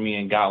year for me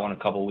and got one a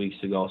couple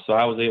weeks ago. So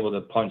I was able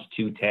to punch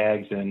 2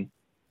 tags, and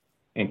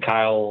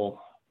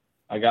Kyle.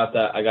 I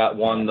got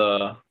one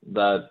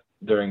that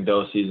during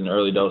doe season,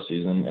 early doe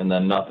season, and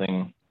then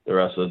nothing the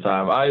rest of the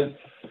time.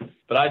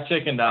 But I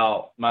chickened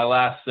out. My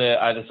last sit,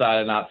 I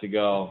decided not to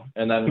go.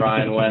 And then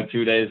Ryan went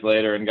 2 days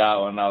later and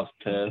got one. I was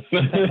pissed.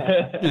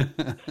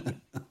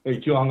 Are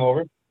you too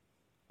hungover?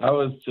 I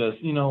was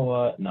just, you know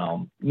what?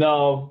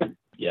 No.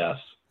 Yes.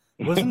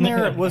 Wasn't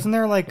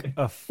there like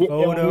a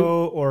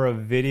photo or a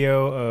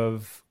video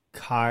of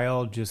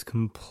Kyle just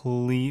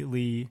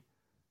completely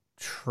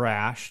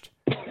trashed?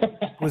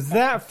 Was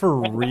that for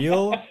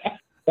real?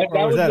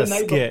 Or was that a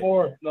skit? That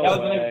was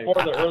the night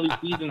before the early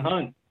season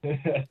hunt.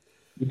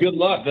 Good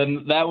luck.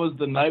 Then that was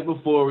the night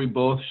before we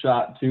both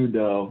shot 2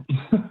 doe.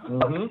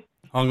 Mm-hmm.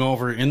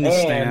 Hungover in the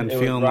stand,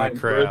 feeling like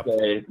crap.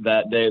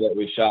 That day that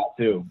we shot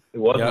 2. It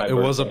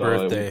was a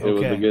birthday. It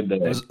was a good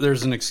day.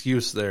 There's an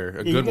excuse there.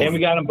 A good one. And we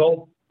got them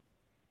both.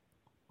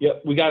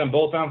 Yep, we got them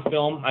both on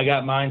film. I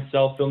got mine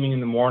self-filming in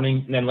the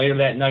morning. And then later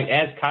that night,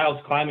 as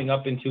Kyle's climbing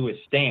up into his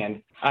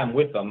stand, I'm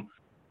with him.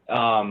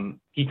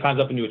 He climbs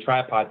up into a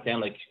tripod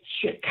stand like,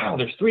 shit, Kyle,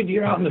 there's 3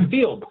 deer out in the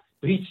field.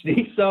 So he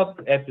sneaks up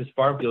at this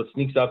farm field,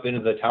 sneaks up into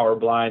the tower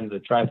blind, the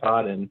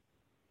tripod, and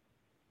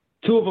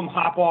 2 of them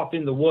hop off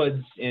in the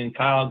woods, and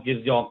Kyle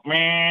gives y'all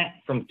meh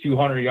from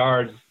 200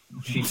 yards.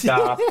 She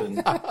stops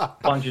and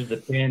punches the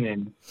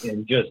pin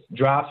and just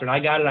drops her. And I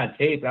got it on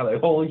tape. And I was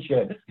like, holy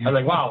shit. I was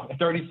like, wow,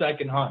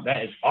 30-second hunt.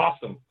 That is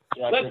awesome.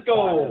 Let's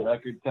go.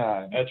 Record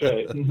time. That's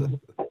right.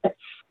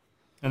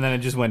 And then it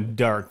just went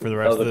dark for the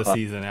rest of the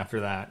season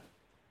after that.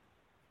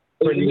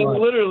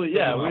 Literally,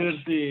 yeah. We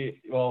didn't see.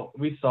 Well,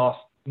 we saw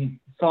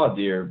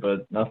deer,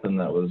 but nothing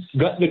that was.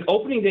 The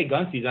opening day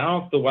gun season, I don't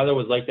know if the weather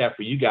was like that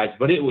for you guys,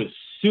 but it was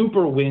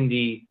super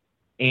windy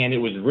and it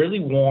was really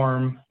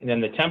warm. And then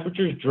the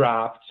temperatures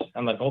dropped.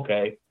 I'm like,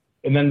 okay.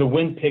 And then the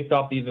wind picked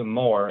up even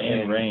more.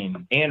 And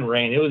rain.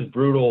 It was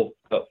brutal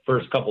the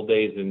first couple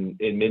days in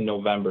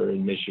mid-November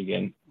in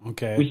Michigan.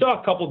 Okay. We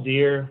saw a couple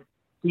deer.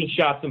 We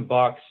shot some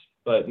bucks,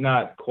 but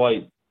not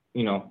quite,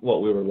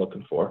 what we were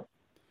looking for.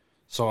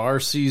 So our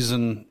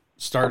season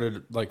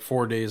started like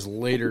 4 days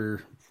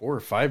later, 4 or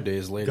 5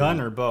 days later. Gun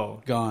or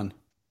bow? Gun.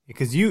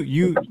 Because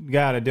you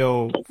got a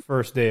doe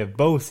first day of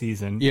bow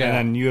season. Yeah.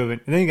 And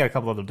then you got a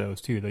couple other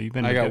does too, though. You've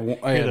been I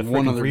had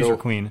one other freezer doe.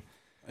 queen.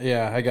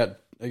 Yeah, I got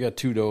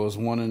 2 does.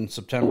 One in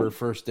September,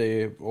 first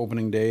day,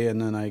 opening day,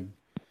 and then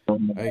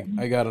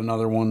I got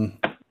another one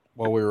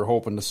while we were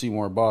hoping to see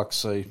more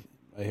bucks. I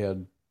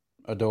had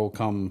a doe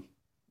come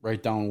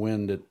right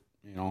downwind at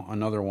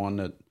another one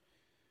that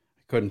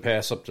I couldn't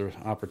pass up the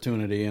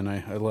opportunity, and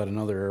I let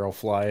another arrow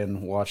fly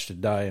and watched it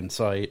die in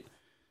sight.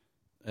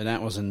 And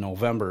that was in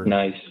November.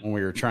 Nice. When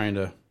we were trying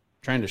to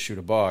shoot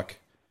a buck,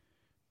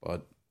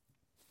 but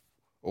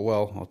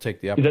I'll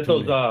take the opportunity. Is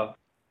that those?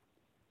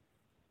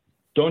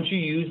 Don't you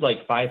use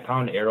like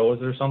 5-pound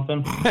arrows or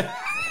something?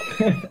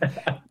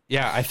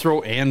 Yeah, I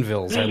throw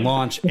anvils. I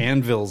launch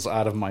anvils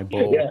out of my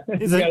bow. Yeah.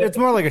 It's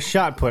more like a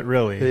shot put,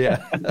 really.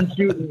 Yeah.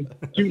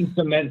 shooting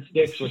cement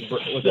sticks with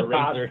a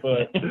razor.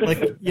 Like,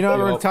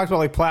 everyone talks about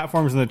like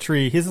platforms in the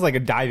tree. His is like a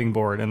diving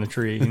board in the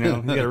tree. He's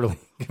got to really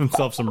give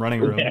himself some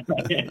running room.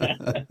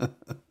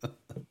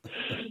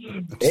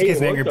 Just in case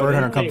an angry bird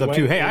hunter comes up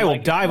too. Hey, I will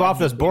dive off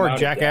this board,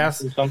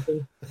 jackass. Or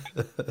something.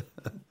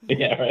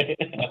 Yeah, right.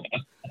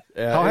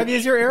 How heavy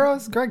is your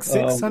arrows, Greg?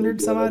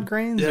 600 some odd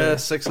grains? Yeah, or?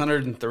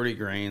 630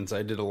 grains.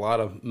 I did a lot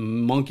of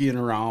monkeying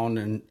around,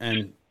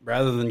 and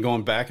rather than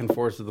going back and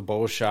forth to the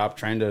bow shop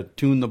trying to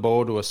tune the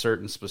bow to a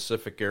certain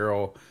specific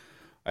arrow,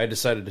 I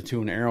decided to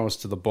tune arrows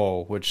to the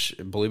bow, which,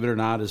 believe it or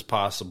not, is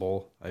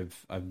possible.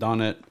 I've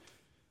done it,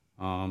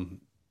 and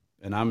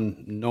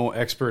I'm no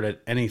expert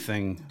at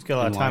anything. Just got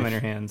a lot of time on your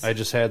hands. I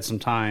just had some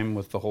time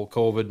with the whole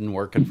COVID and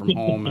working from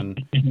home,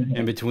 and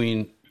in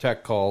between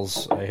tech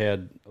calls, I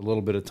had a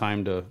little bit of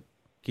time to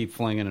keep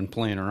flinging and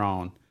playing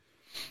around.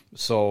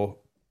 So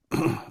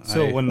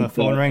when the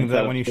phone rang,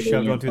 that when you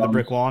shoved one through the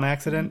brick wall in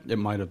accident? It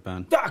might have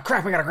been. Ah,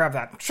 crap, I gotta grab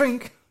that.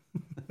 Shrink.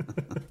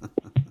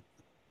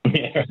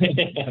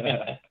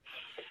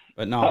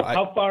 But no,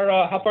 how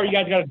far you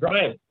guys got to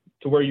drive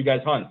to where you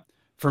guys hunt?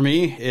 For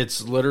me,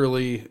 it's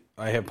literally,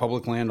 I have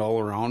public land all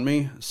around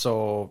me,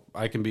 so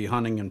I can be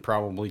hunting in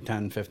probably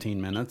 10,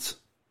 15 minutes.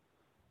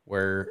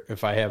 Where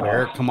if I have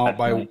Eric come out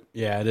by,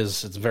 yeah,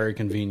 it's very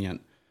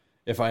convenient.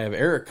 If I have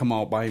Eric come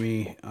out by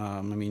me,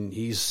 I mean,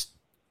 he's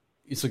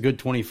a good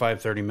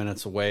 25, 30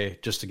 minutes away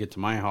just to get to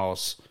my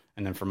house.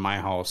 And then from my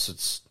house,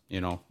 it's,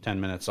 10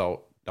 minutes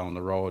out down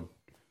the road.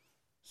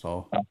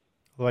 So.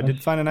 Well, I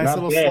did find a nice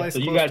little slice so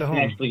you close guys to can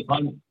home. actually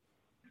hunt.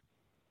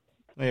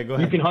 Oh, yeah, go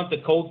ahead. You can hunt the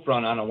cold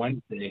front on a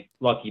Wednesday,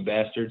 lucky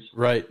bastards.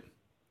 Right.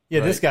 Yeah,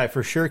 right. This guy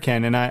for sure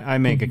can, and I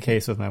make a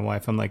case with my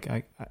wife. I'm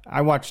like,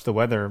 I watch the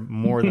weather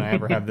more than I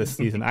ever have this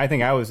season. I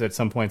think I was at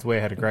some points way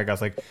ahead of Greg. I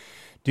was like,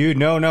 dude,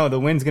 no, the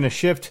wind's going to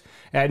shift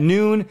at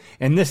noon,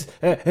 and this,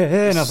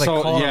 and I was like,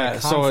 calling him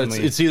constantly.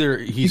 So it's either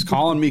he's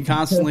calling me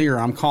constantly or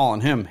I'm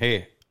calling him.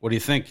 Hey, what do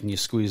you think? Can you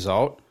squeeze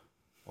out?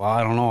 Well,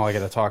 I don't know. I got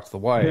to talk to the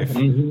wife.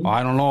 Well,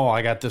 I don't know.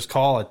 I got this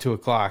call at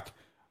 2:00.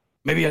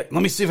 Maybe let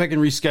me see if I can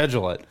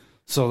reschedule it.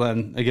 So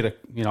then I get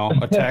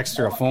a text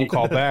or a phone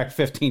call back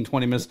 15,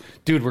 20 minutes.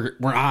 Dude,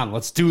 we're on.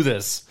 Let's do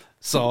this.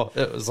 So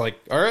it was like,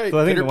 all right. So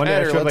I think the one day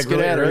I showed let's like get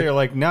really at her. early. You're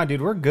like, no,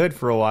 dude, we're good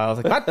for a while. I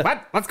was like,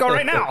 what? Let's go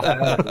right now.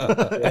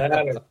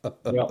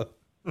 Yeah.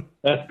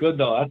 That's good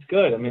though. That's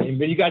good. I mean,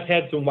 but you guys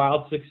had some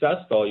wild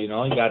success though. You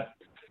got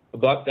a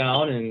buck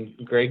down, and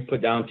Greg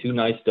put down 2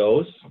 nice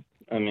does.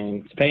 I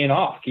mean, it's paying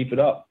off. Keep it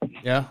up.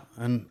 Yeah,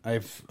 and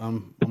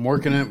I'm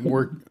working at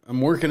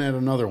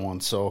another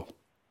one. So,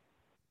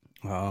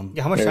 how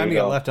much time you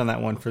got left on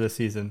that one for this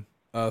season?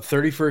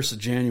 31st of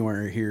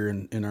January here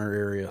in our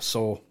area.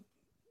 So,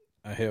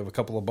 I have a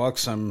couple of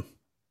bucks.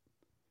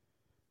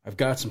 I've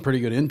got some pretty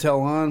good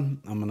intel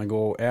on. I'm gonna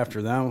go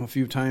after them a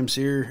few times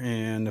here,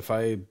 and if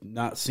I'm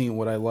not seeing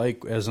what I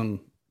like as I'm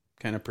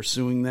kind of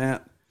pursuing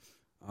that,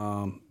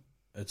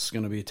 it's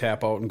going to be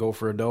tap out and go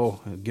for a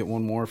doe and get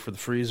one more for the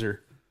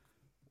freezer.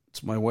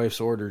 It's my wife's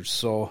orders,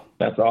 so.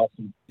 That's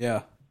awesome.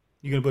 Yeah.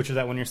 You going to butcher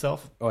that one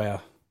yourself? Oh, yeah.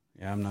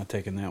 Yeah, I'm not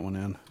taking that one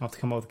in. I'll have to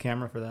come out with a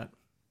camera for that.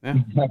 Yeah.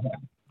 You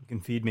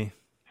can feed me.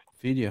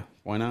 Feed you.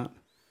 Why not?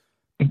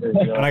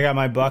 When I got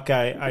my buck,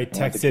 I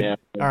texted,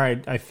 all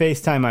right, I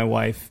FaceTime my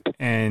wife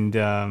and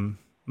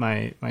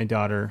my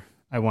daughter.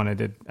 I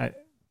wanted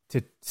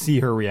to see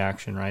her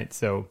reaction, right?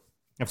 So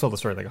I've told the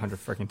story like 100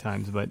 freaking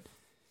times, but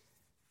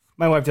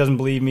my wife doesn't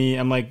believe me.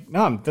 I'm like,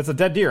 no, that's a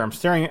dead deer. I'm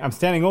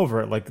standing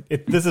over it. Like,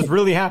 this has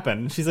really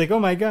happened. She's like, oh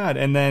my God.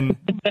 And then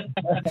I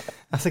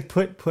was like,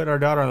 put our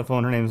daughter on the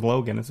phone. Her name's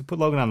Logan. I said, put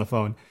Logan on the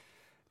phone.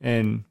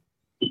 And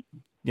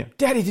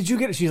Daddy, did you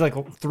get it? She's like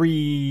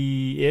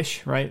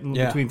 3-ish, right?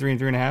 Yeah. Between 3 and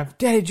 3.5.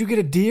 Daddy, did you get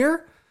a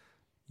deer?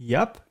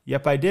 Yep,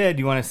 I did.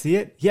 You want to see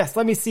it? Yes,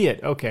 let me see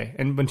it. Okay.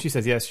 And when she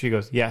says yes, she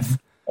goes, yes,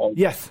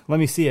 let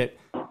me see it.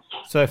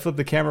 So I flip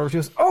the camera over. She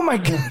goes, oh my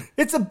God,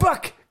 it's a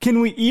buck. Can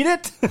we eat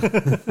it?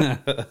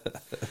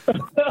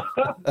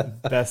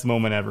 Best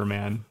moment ever,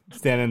 man.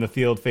 Standing in the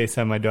field,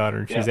 FaceTime my daughter,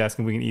 and she's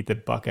asking if we can eat the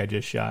buck I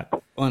just shot.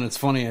 Well, and it's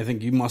funny. I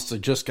think you must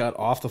have just got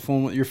off the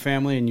phone with your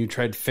family, and you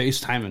tried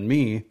FaceTiming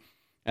me,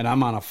 and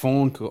I'm on a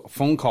phone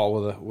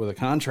call with a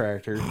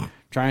contractor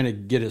trying to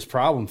get his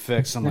problem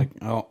fixed. I'm like,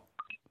 oh,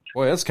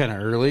 boy, that's kind of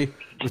early.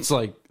 It's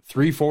like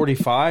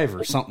 3:45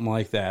 or something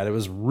like that. It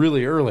was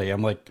really early.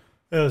 I'm like,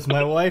 it was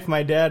my wife,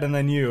 my dad, and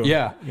then you.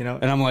 Yeah,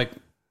 and I'm like,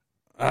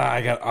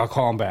 I'll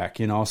call him back.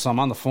 So I'm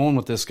on the phone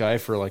with this guy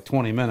for like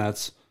 20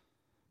 minutes.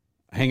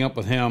 Hang up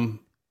with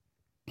him,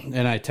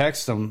 and I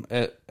text him.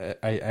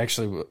 I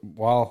actually,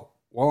 while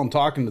I'm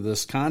talking to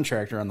this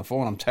contractor on the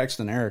phone, I'm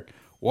texting Eric,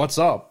 "What's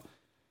up,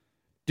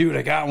 dude?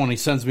 I got one." He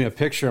sends me a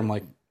picture. I'm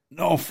like,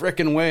 "No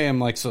frickin' way!" I'm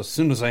like, so as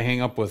soon as I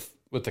hang up with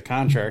the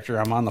contractor,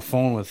 I'm on the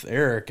phone with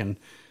Eric, and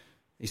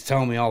he's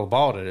telling me all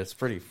about it. It's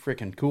pretty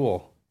freaking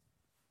cool.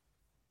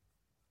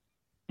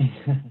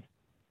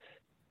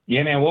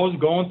 Yeah, man. What was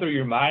going through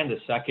your mind the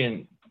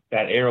second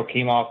that arrow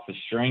came off the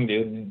string,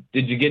 dude?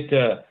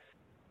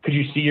 Could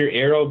you see your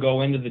arrow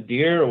go into the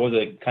deer, or was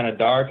it kind of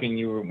dark and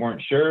you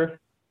weren't sure?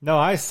 No,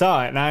 I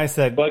saw it, and I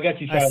said, well, I guess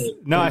you shot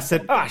it. No, I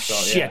said,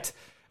 shit.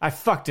 Yeah. I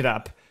fucked it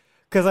up.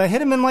 Because I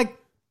hit him in like,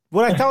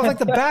 what I thought was like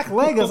the back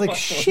leg. I was like,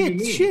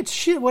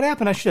 shit, what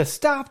happened? I should have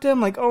stopped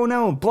him. Like, oh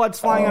no, blood's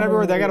flying out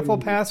everywhere. I got a full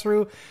pass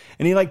through.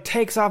 And he like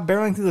takes off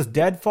barreling through this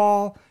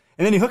deadfall.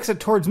 And then he hooks it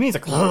towards me. He's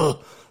like,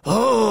 ugh.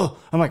 oh,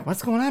 I'm like,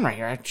 what's going on right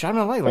here? I shot him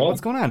in the leg. Like,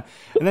 what's going on?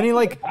 And then he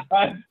like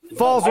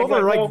falls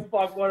over. Like, oh,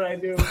 fuck, what did I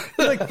do?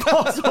 He like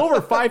falls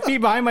over 5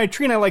 feet behind my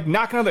tree, and I like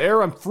knock another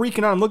arrow. I'm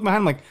freaking out. I'm looking behind.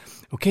 I'm like,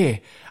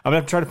 okay, I'm gonna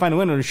have to try to find a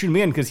window to shoot him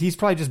in because he's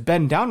probably just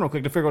bending down real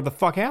quick to figure out what the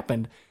fuck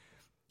happened.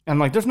 And I'm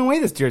like, there's no way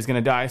this deer is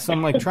gonna die. So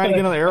I'm like trying to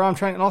get another arrow. I'm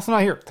trying, and all of a sudden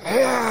I hear,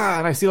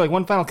 and I see like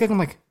one final kick. I'm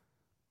like,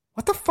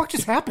 what the fuck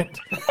just happened?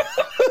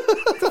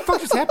 What the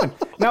fuck just happened?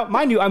 Now,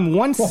 mind you, I'm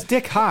 1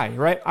 stick high,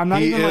 right? I'm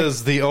not even. He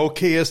is the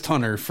okayest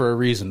hunter for a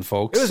reason,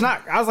 folks. It was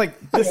not. I was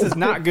like, this is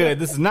not good.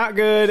 This is not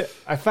good.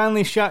 I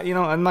finally shot.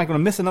 I'm not going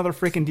to miss another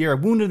freaking deer. I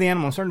wounded the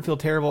animal. I'm starting to feel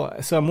terrible.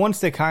 So I'm 1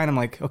 stick high, and I'm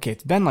like, okay,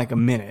 it's been like a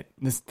minute.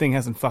 This thing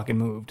hasn't fucking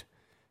moved.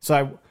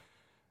 So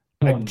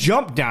I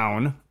jump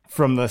down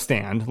from the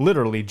stand,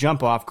 literally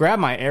jump off, grab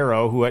my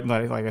arrow,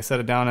 like I set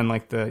it down in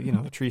like the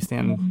the tree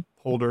stand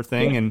holder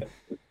thing, and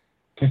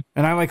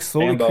I like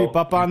slowly creep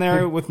up on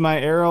there with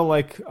my arrow,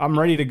 like I'm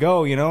ready to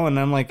go, and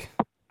I'm like,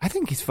 I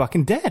think he's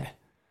fucking dead.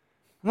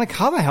 I'm like,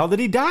 how the hell did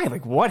he die?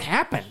 Like, what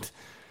happened?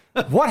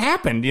 What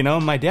happened?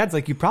 My dad's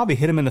like, you probably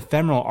hit him in the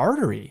femoral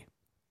artery.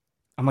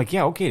 I'm like,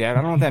 yeah, okay, Dad. I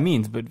don't know what that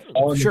means, but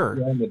sure.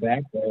 In the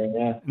back there,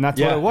 yeah. And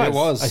that's what it was. It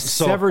was. I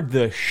severed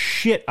the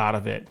shit out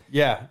of it.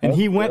 Yeah. And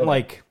he went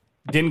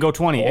didn't go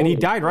 20, and he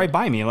died right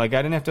by me. Like,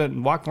 I didn't have to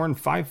walk more than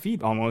 5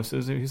 feet almost.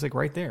 He's like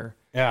right there.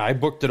 Yeah, I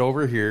booked it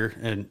over here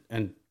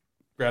and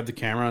grabbed the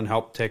camera and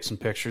helped take some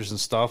pictures and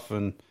stuff.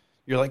 And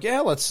you're like,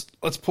 yeah, let's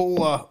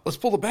pull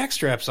the back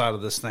straps out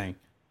of this thing.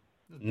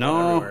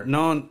 No,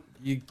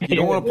 you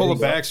don't want to pull the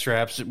back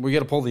straps. We got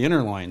to pull the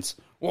inner lines.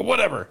 Well,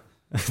 whatever.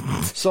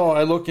 So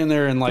I look in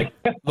there and like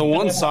the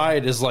one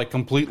side is like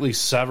completely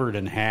severed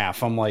in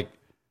half. I'm like,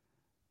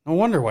 no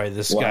wonder why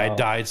this guy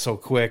died so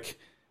quick.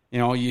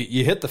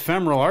 You hit the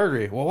femoral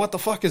artery. Well, what the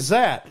fuck is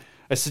that?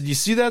 I said, you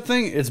see that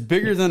thing? It's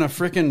bigger than a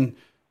freaking.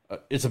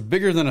 It's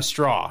bigger than a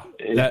straw.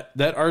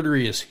 That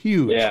artery is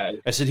huge. Yeah.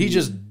 I said he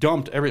just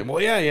dumped everything.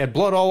 Well, yeah, he had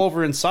blood all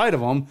over inside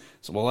of him.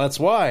 So, well, that's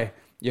why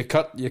you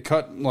cut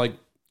like.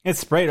 It's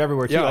sprayed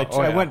everywhere too. Yeah,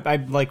 I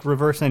like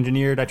reverse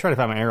engineered. I tried to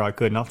find my arrow. I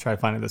couldn't. I'll try to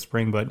find it this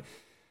spring,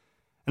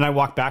 and I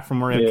walked back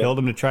from where I killed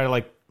him to try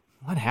to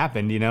what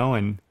happened,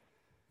 and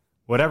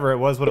whatever it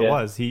was, it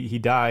was. He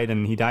died,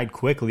 and he died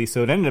quickly.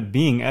 So it ended up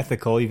being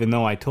ethical, even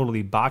though I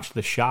totally botched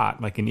the shot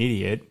like an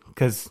idiot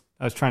because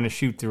I was trying to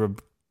shoot through a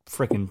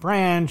freaking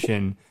branch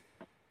and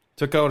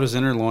took out his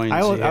inner loins.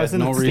 I was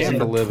in the stand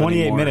for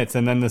 28 minutes,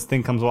 and then this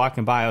thing comes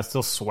walking by. I was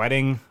still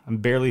sweating. I'm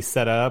barely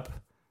set up.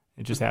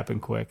 It just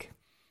happened quick.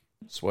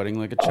 Sweating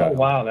like a child. Oh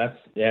wow, that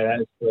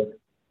is good.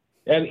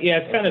 Yeah,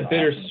 it's kind of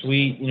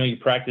bittersweet. You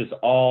practice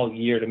all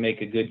year to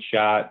make a good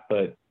shot,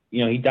 but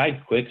he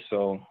died quick,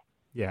 so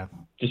yeah,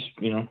 just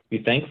be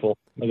thankful.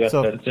 I guess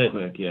that's it.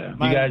 Quick, yeah. You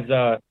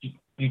guys,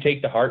 you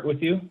take the heart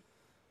with you? Do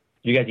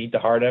you guys eat the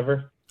heart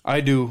ever?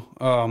 I do.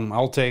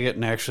 I'll take it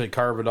and actually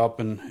carve it up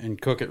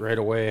and cook it right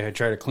away. I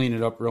try to clean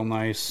it up real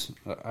nice.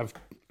 I've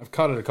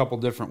cut it a couple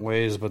different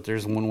ways, but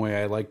there's one way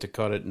I like to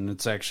cut it, and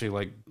it's actually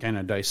like kind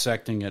of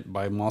dissecting it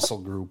by muscle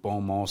group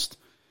almost,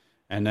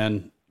 and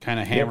then kind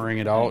of hammering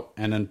it out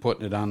and then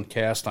putting it on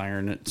cast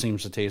iron. It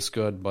seems to taste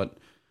good, but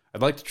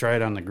I'd like to try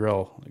it on the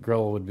grill. The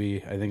grill would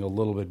be, I think, a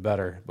little bit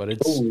better, but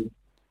it's lean.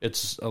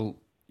 It's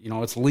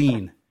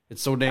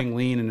so dang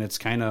lean, and it's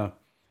kind of,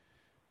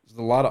 there's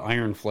a lot of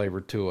iron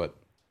flavor to it.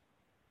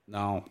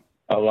 No.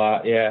 A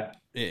lot, yeah.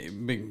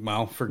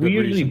 Well, for good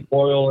reason. We usually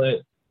boil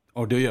it.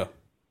 Oh, do you?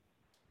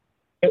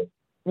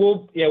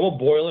 We'll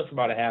boil it for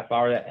about a half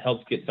hour. That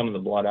helps get some of the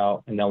blood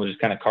out, and then we'll just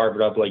kind of carve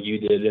it up like you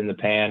did in the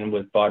pan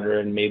with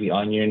butter and maybe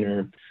onion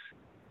or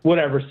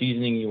whatever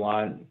seasoning you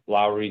want,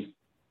 Lowry's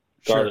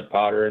garlic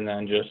powder, and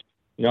then just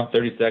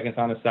 30 seconds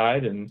on the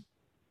side and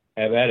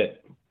have at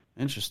it.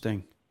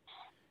 Interesting.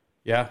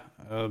 Yeah.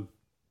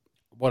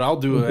 What I'll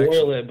do is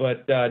boil it,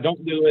 but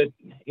don't do it.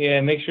 Yeah,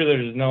 make sure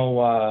there's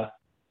no.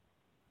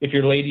 If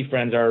your lady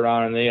friends are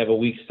around and they have a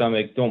weak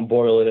stomach, don't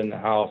boil it in the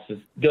house.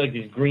 It's like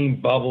these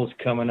green bubbles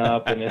coming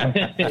up, and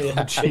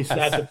it's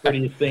not the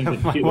prettiest thing to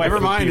do.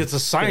 Never mind, it's a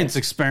science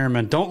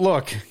experiment. Don't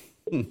look.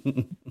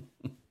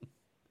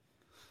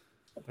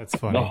 That's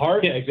funny. The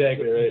heart, yeah,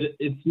 exactly right.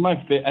 It's my.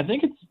 I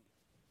think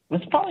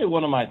it's probably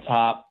one of my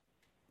top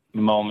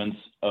moments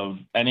of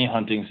any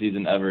hunting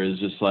season ever. Is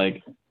just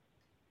like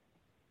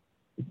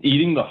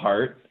eating the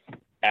heart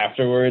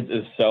afterwards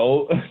is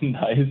so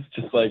nice.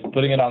 Just like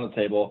putting it on the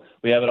table.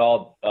 We have it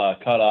all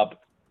cut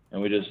up,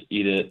 and we just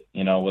eat it,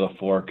 with a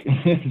fork.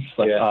 It's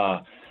like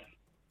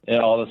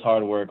all this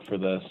hard work for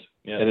this,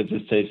 and it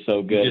just tastes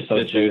so good,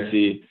 so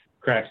juicy.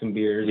 Crack some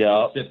beers.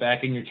 Yeah. Sit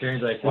back in your chair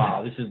and like,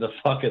 wow, this is the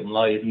fucking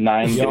life.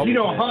 If you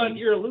don't hunt,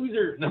 you're a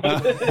loser.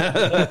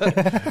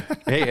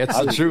 Hey, it's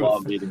the truth.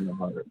 Love eating the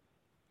heart.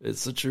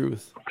 It's the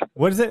truth.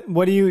 What is it?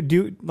 What do you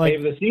do?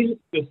 Like the season.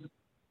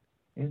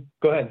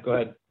 Go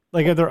ahead.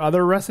 Like, are there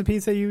other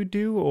recipes that you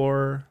do,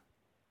 or?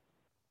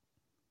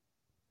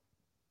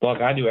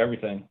 Look, I do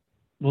everything.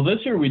 Well, this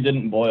year we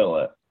didn't boil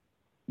it.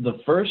 The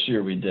first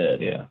year we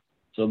did. Yeah.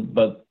 So,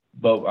 but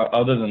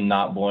other than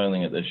not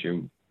boiling it this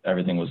year,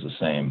 everything was the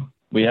same.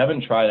 We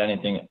haven't tried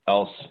anything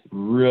else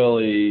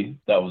really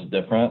that was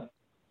different,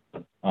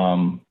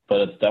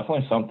 but it's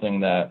definitely something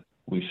that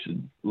we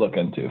should look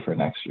into for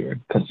next year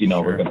because, you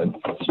know, we're going to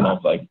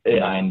smoke like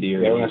 9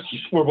 deer. Yeah,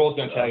 we're both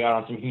going to tag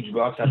out on some huge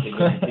bucks. I think.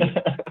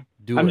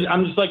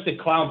 I'm just like the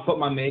clown, put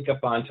my makeup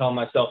on, telling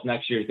myself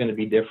next year is going to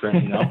be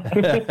different, you know?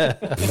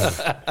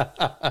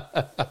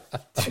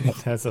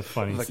 That's a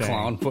funny The saying.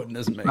 clown putting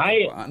his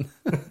makeup on.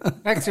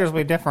 Next year's will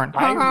be different.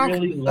 I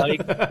really like,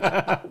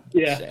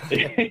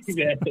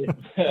 exactly.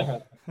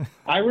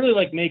 I really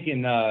like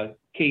making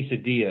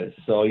quesadillas.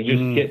 So you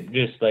just get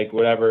just like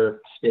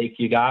whatever steak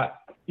you got.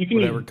 You can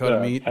Whatever use cut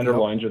of meat.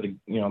 tenderloins or the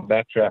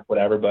backstrap,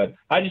 whatever. But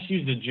I just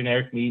use the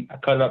generic meat. I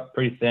cut it up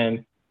pretty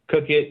thin,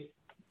 cook it,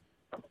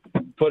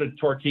 put a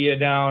tortilla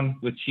down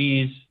with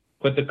cheese,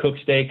 put the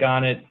cooked steak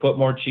on it, put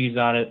more cheese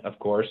on it, of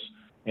course,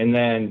 and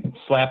then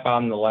slap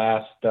on the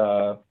last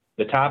the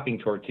topping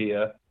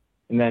tortilla,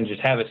 and then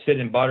just have it sit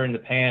in butter in the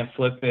pan,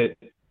 flip it,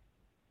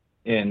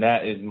 and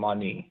that is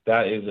money.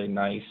 That is a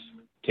nice,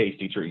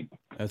 tasty treat.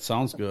 That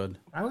sounds good.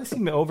 I always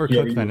seem to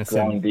overcook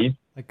venison.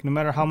 Like, no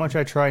matter how much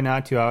I try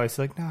not to, I always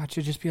like, no, it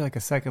should just be like a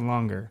second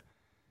longer.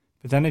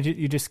 But then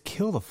you just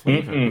kill the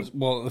flavor. Mm-mm.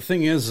 Well, the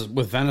thing is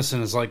with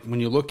venison is like when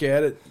you look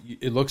at it,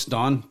 it looks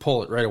done,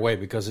 pull it right away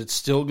because it's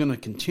still going to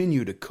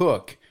continue to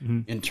cook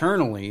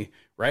internally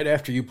right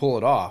after you pull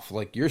it off.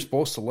 Like you're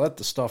supposed to let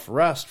the stuff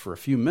rest for a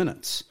few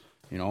minutes,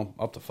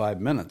 up to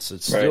 5 minutes.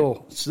 It's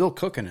still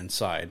cooking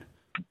inside.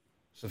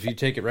 So if you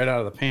take it right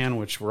out of the pan,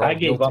 which we're all I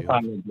gave up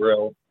on the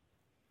grill.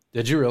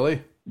 Did you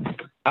really?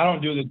 I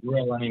don't do the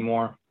grill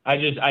anymore. I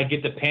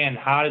get the pan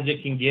hot as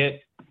it can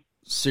get,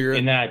 sear it,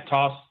 and then I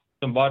toss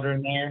some butter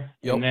in there,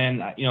 and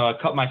then I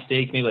cut my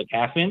steak maybe like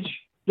 1/2 inch.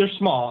 They're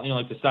small,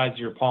 like the size of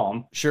your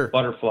palm. Sure.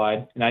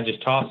 Butterflied, and I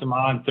just toss them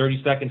on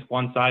 30 seconds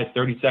one side,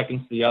 30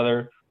 seconds the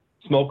other.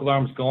 Smoke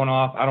alarm's going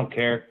off. I don't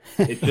care.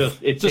 It's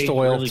just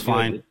oil. Really it's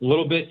fine. It's a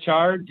little bit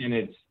charred, and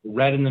it's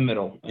red in the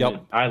middle.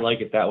 Yep. I like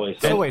it that way.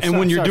 So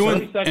when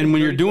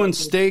you're doing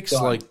steaks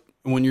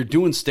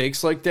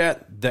like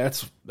that,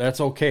 that's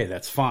okay.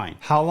 That's fine.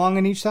 How long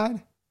on each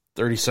side?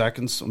 30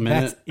 seconds, a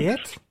minute.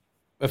 That's it?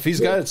 If he's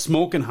got it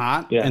smoking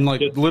hot and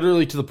like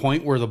literally to the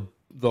point where the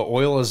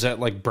oil is at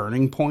like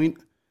burning point,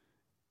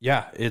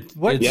 it's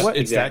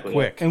that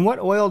quick. And what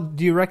oil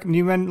do you recommend? Do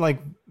you recommend like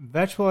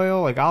vegetable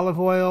oil, like olive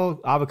oil,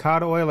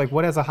 avocado oil? Like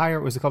what has a higher,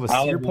 was it called a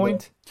sear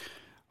point?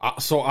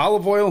 So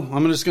olive oil,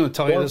 I'm just going to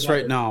tell you this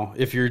right now.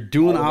 If you're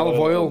doing olive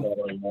oil,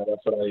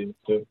 that's what I use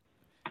too.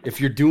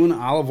 If you're doing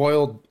olive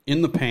oil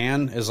in the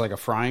pan as like a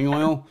frying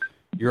oil,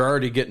 you're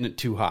already getting it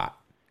too hot.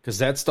 Because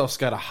that stuff's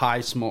got a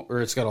high smoke, or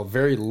it's got a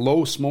very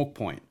low smoke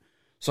point.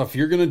 So if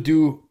you're going to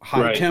do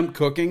high temp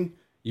cooking,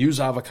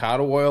 use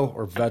avocado oil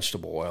or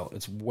vegetable oil.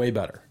 It's way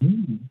better.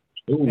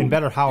 And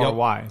better how or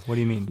why? What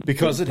do you mean?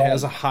 Because it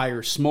has a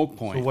higher smoke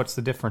point. So what's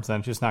the difference then?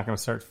 It's just not going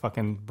to start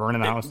fucking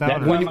burning the house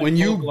down?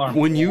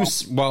 One,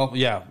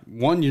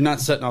 you're not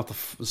setting off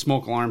the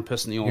smoke alarm,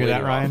 pissing the old lady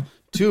off. Ryan?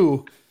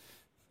 Two,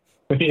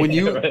 when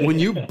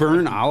you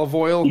burn olive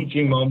oil,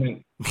 teaching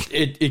moment,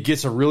 it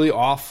gets a really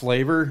off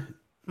flavor.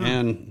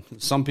 And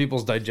some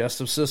people's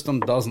digestive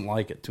system doesn't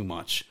like it too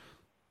much.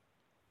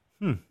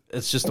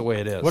 It's just the way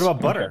it is. What about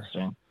butter?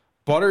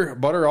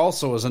 Butter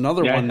also is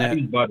another one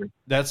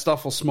that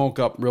stuff will smoke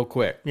up real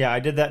quick. Yeah, I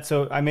did that.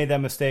 So I made that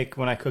mistake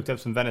when I cooked up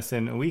some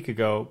venison a week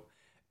ago.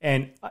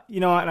 And,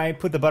 and I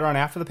put the butter on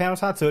after the pan was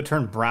hot, so it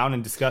turned brown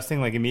and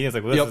disgusting. Like, immediately, I was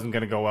like, well, this isn't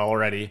going to go well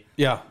already.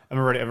 Yeah. I've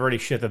already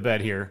shit the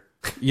bed here.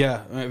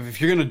 Yeah. If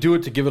you're going to do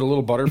it to give it a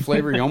little butter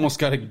flavor, you almost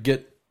got to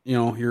get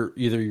your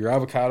either your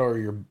avocado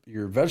or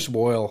your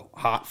vegetable oil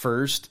hot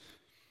first.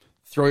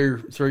 Throw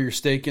your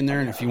steak in there,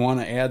 and if you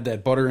want to add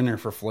that butter in there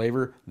for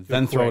flavor,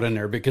 then throw it in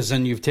there, because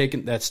then you've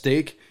taken that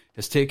steak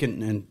has taken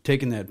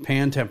that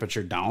pan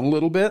temperature down a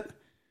little bit,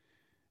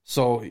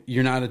 so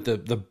you're not at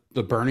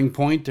the burning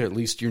point, or at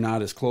least you're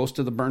not as close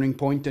to the burning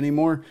point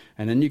anymore.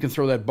 And then you can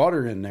throw that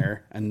butter in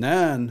there, and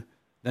then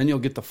you'll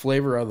get the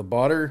flavor out of the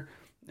butter,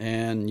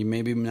 and you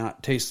maybe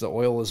not taste the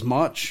oil as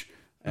much,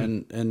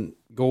 and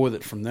go with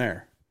it from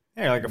there.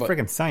 Yeah, you're like a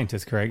freaking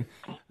scientist, Craig.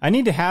 I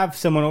need to have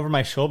someone over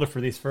my shoulder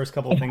for these first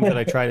couple of things that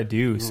I try to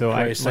do. So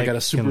I got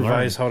to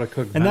supervise how to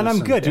cook venison. And then I'm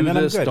good. Do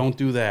this, don't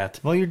do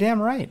that. Well, you're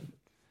damn right.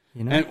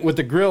 And with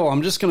the grill,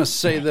 I'm just going to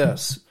say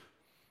this.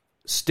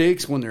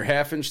 Steaks, when they're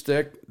 1/2 inch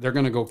thick, they're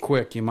going to go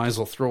quick. You might as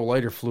well throw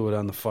lighter fluid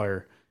on the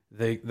fire.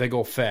 They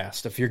go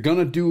fast. If you're going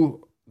to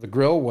do the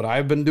grill, what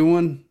I've been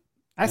doing...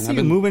 I see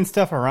you moving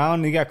stuff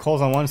around. You got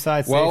coals on one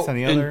side, steaks on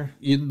the other.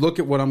 You look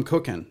at what I'm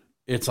cooking.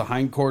 It's a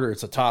hind quarter,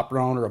 it's a top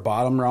round or a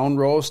bottom round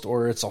roast,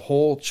 or it's a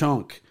whole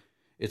chunk.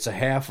 It's a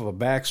half of a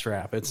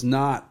backstrap. It's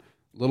not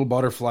little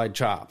butterfly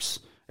chops.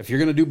 If you're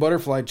going to do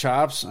butterfly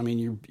chops, I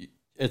mean,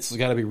 it's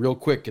got to be real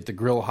quick. Get the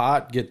grill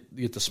hot,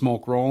 get the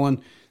smoke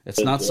rolling. It's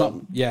not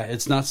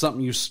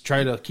something you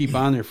try to keep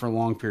on there for a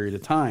long period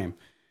of time.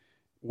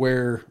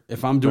 Where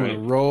if I'm doing a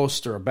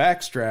roast or a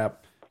backstrap,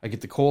 I get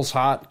the coals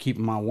hot, keep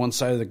them on one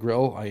side of the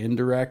grill. I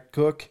indirect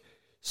cook.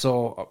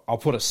 So I'll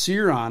put a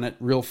sear on it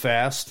real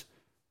fast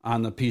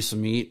on the piece of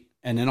meat,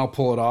 and then I'll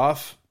pull it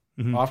off,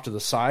 off to the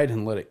side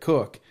and let it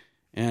cook,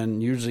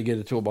 and usually get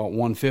it to about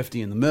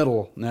 150 in the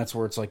middle, and that's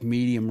where it's like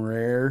medium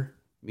rare,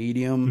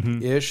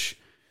 medium-ish.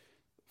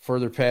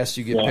 Further past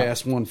you get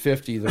past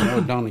 150, the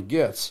more done it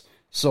gets.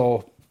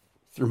 So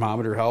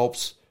thermometer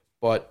helps,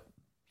 but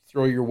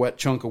throw your wet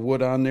chunk of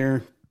wood on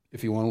there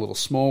if you want a little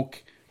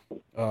smoke.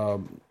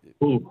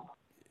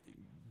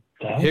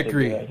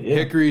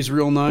 Hickory's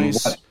real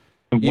nice.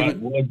 Wet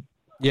wood.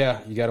 Yeah,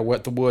 you got to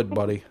wet the wood,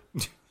 buddy.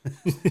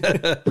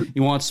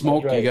 You want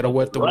smoke, you got to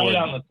wet the wood.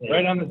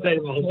 Right on the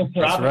table. That's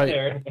Drop right.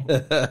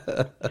 it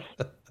there.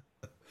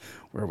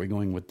 Where are we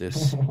going with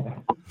this?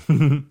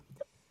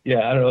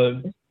 Yeah, I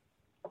don't know.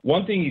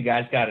 One thing you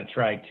guys got to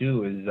try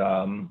too is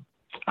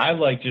I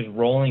like just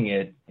rolling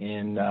it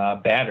in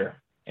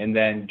batter and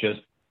then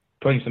just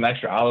putting some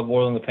extra olive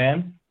oil in the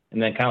pan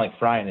and then kind of like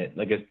frying it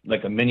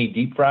like a mini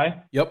deep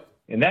fry. Yep.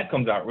 And that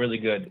comes out really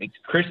good. It's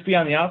crispy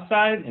on the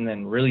outside and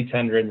then really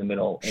tender in the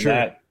middle. And Sure.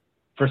 that,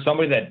 for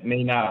somebody that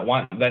may not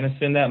want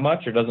venison that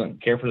much or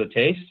doesn't care for the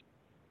taste,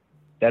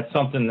 that's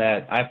something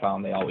that I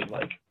found they always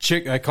like.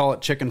 I call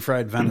it chicken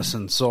fried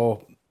venison.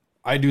 So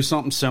I do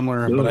something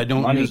similar, Ooh, but I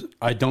don't money.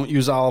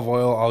 use olive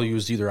oil. I'll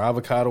use either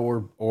avocado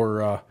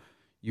or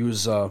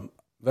use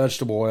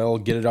vegetable oil.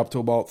 Get it up to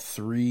about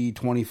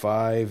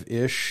 325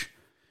 ish.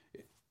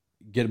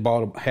 Get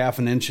about a half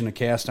an inch in a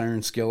cast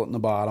iron skillet in the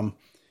bottom.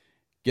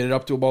 Get it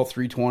up to about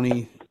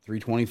 320,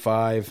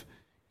 325.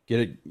 Get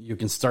it. You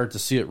can start to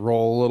see it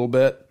roll a little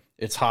bit.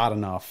 It's hot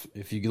enough.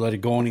 If you let it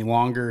go any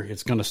longer,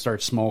 it's going to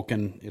start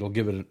smoking. It'll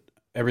give it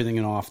everything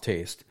an off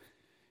taste.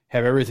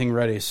 Have everything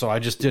ready. So I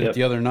just did it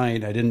the other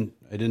night. I didn't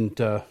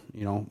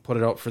put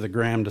it out for the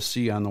gram to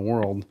see on the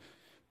world,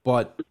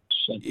 but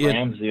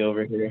Ramsey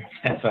over here.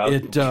 That's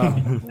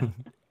awesome.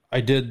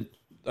 I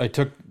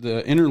took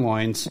the inner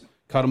loins,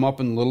 cut them up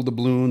in little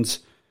doubloons,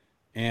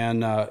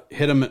 and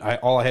hit them.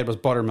 All I had was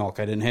buttermilk.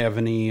 I didn't have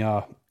any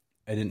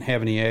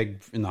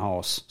egg in the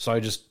house, so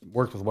I just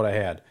worked with what I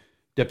had.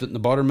 Dipped it in the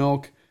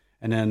buttermilk,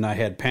 and then I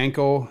had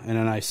panko, and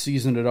then I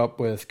seasoned it up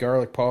with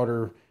garlic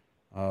powder,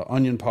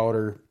 onion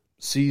powder.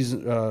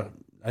 I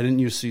didn't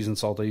use seasoned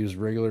salt. I used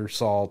regular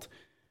salt,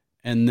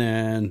 and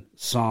then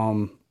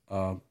some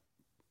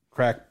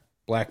cracked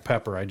black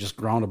pepper. I just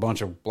ground a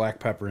bunch of black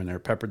pepper in there,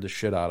 peppered the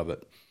shit out of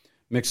it,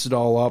 mixed it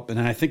all up, and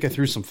then I think I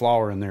threw some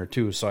flour in there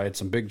too. So I had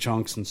some big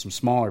chunks and some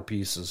smaller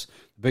pieces.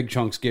 The big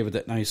chunks gave it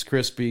that nice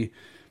crispy.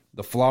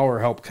 The flour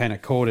helped kind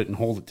of coat it and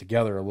hold it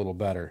together a little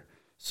better.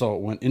 So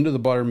it went into the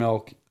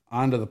buttermilk,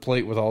 onto the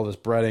plate with all this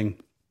breading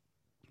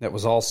that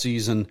was all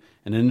seasoned,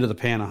 and into the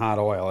pan of hot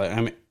oil.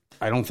 I mean,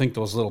 I don't think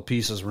those little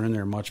pieces were in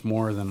there much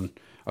more than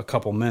a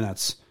couple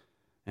minutes.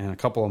 And a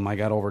couple of them I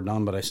got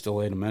overdone, but I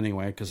still ate them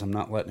anyway because I'm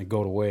not letting it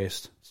go to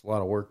waste. It's a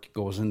lot of work that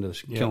goes into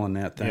killing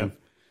that thing. Yep.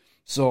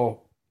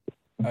 So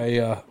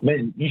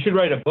Man, you should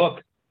write a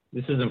book.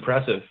 This is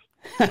impressive.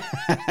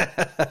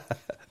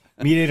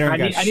 Meat Eater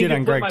got shit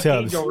on Greg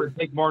Tubbs. Over to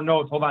take more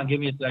notes. Hold on, give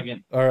me a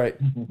second. all right,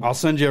 I'll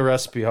send you a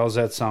recipe. How's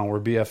that sound? We're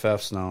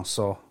BFFs now,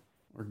 so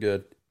we're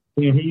good.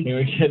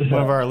 Mm-hmm.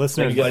 One of our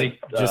listeners Anybody,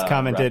 just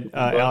commented,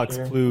 Rob Alex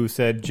here? Flew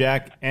said,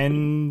 Jack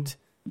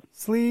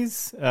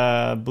Endsley's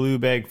blue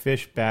bag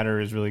fish batter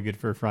is really good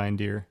for frying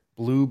deer.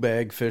 Blue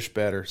Bag Fish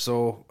Batter.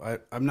 So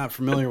I'm not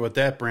familiar with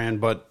that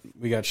brand, but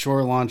we got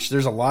Shore Lunch.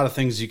 There's a lot of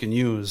things you can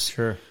use.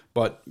 Sure.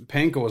 But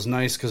panko is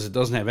nice because it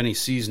doesn't have any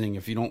seasoning.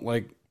 If you don't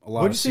like a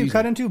lot What of did you say you seasoning.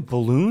 cut into?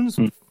 Balloons?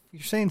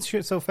 You're saying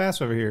shit so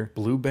fast over here.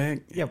 Blue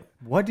Bag? Yeah.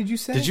 What did you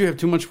say? Did you have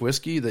too much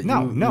whiskey that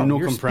No, you no. no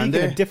You're comprende?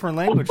 speaking a different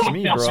language to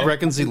me, bro.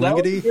 Sprechen Sie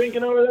Lingedy?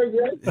 Drinking over there,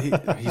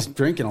 Greg? He's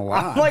drinking a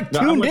lot. I'm like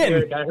tuned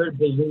in. I heard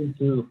balloon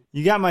too.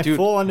 You got my Dude.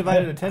 full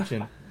undivided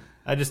attention.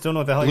 I just don't know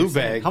what the hell Blue you're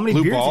saying. bag. How many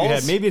Blue beers balls? you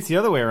had? Maybe it's the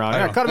other way around. I I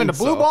don't cut them into think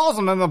blue so. balls,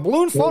 and then the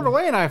balloons floated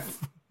away, and I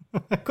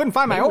couldn't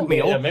find my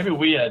oatmeal. Yeah, maybe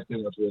we had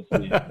too much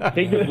whiskey.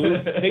 Take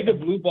the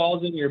blue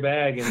balls in your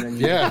bag and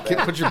then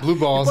Put your blue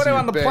balls Put it in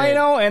on your the bag.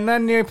 Plano, and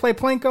then you play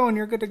Planko, and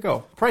you're good to go.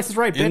 Price is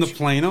right, bitch. In the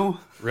Plano?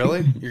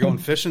 Really? You're going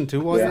fishing too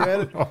while you're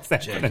at it? What's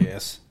that?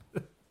 Jackass.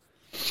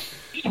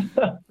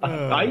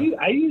 I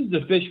used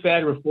the fish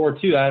batter before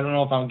too. I don't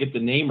know if I'll get the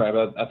name right,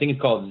 but I think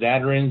it's called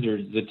Zatarans or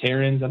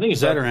Zatarans. I think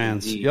it's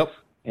Zatarans. Z. Yep.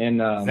 And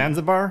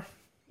Zanzibar?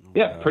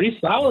 yeah, pretty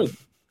solid.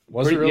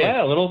 Was it really?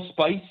 Yeah, a little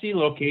spicy, a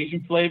little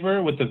Cajun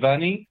flavor with the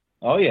veni.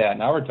 Oh yeah,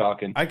 now we're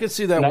talking. I could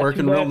see that Not too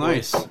working bad. real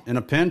nice. In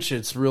a pinch,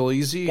 it's real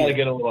easy. Got to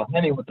get a little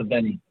honey with the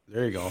veni.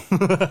 There you go.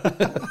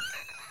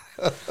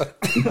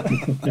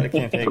 I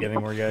can't take it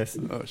anymore, guys.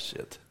 Oh,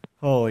 shit.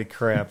 Holy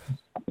crap.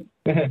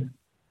 You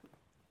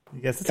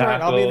guess it's all right.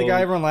 I'll be the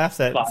guy everyone laughs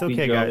at. It's Sloppy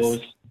okay, Joes.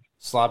 guys.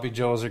 Sloppy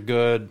Joes are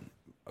good.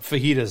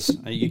 Fajitas.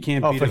 You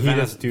can't beat fajitas, a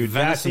venison. dude,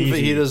 that's Venison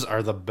easy. fajitas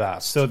are the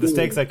best. So the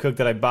steaks I cooked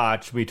that I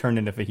botched, we turned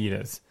into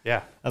fajitas.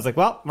 yeah. I was like,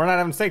 well, we're not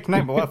having steak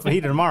tonight, but we'll have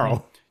fajita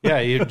tomorrow. Yeah,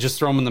 you just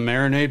throw them in the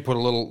marinade, put a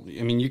little,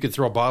 I mean, you could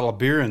throw a bottle of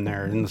beer in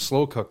there in the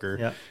slow cooker,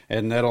 Yeah.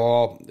 and that'll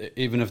all,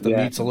 even if the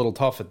meat's a little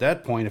tough at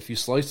that point, if you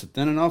slice it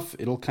thin enough,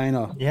 it'll kind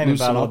of You had me a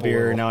loosen bottle up of a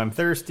beer. little. Now I'm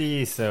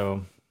thirsty,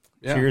 so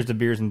Yeah. cheers to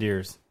beers and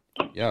deers.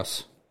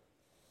 Yes.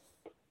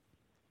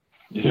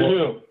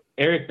 Ew.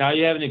 Eric, now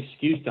you have an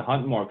excuse to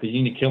hunt more because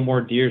you need to kill more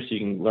deer so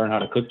you can learn how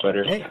to cook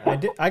better. Hey,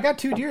 I got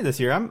 2 deer this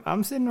year.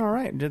 I'm sitting all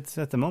right just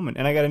at the moment,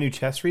 and I got a new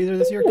chest freezer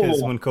this year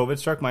because when COVID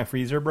struck, my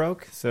freezer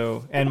broke.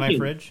 And my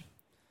fridge.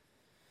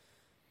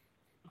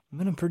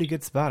 I'm in a pretty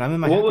good spot. I'm in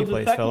my happy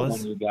place, fellas.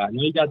 One you got? I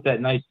know you got that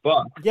nice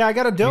buck. Yeah, I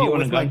got a doe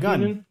with my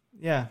gun. Season?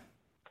 Yeah.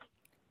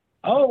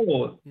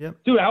 Oh, yep.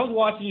 Dude, I was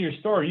watching your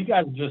story. You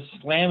guys were just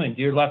slamming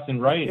deer left and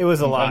right. It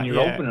was a lot. Your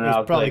Yeah, opener. it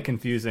was probably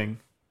confusing.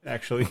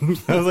 Actually,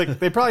 I was like,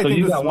 they probably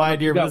think this is my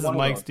deer, but this is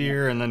Mike's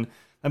deer. And then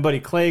my buddy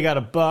Clay got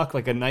a buck,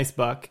 like a nice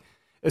buck,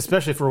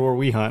 especially for where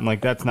we hunt. Like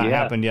that's not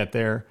happened yet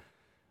there.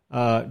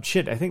 I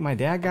think my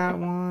dad got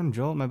one.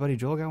 My buddy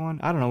Joel got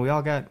one. I don't know. A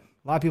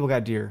lot of people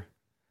got deer.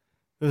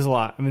 It was a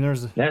lot. I mean,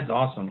 that's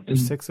awesome.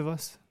 There's 6 of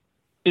us.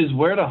 Is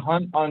Where to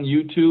Hunt on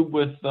YouTube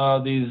with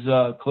these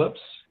clips?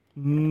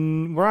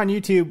 We're on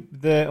YouTube.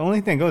 The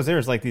only thing goes there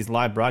is like these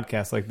live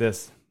broadcasts like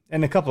this.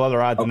 And a couple other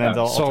odds and ends.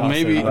 So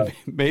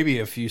maybe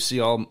if you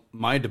see all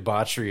my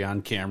debauchery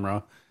on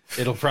camera,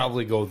 it'll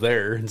probably go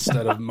there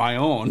instead of my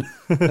own.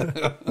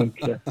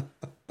 Okay.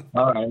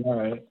 All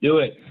right. Do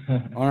it.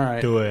 All right.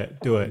 Do it.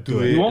 Do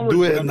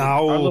it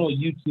now. Our little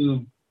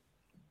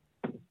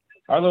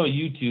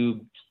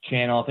YouTube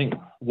channel, I think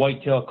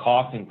Whitetail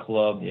Coffin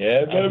Club.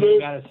 Yeah, baby. I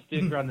got a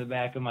sticker on the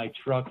back of my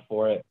truck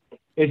for it.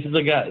 It's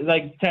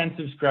like 10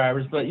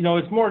 subscribers, but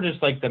it's more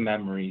just like the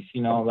memories.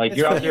 Like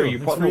you're out there, you're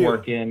putting the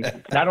work in,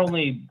 not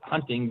only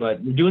hunting,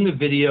 but you're doing the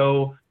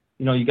video.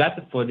 You got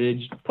the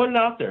footage. Put it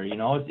out there.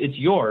 It's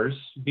yours.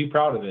 Be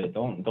proud of it.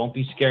 Don't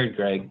be scared,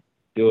 Greg.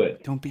 Do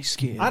it. Don't be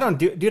scared. I don't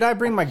do, dude. I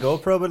bring my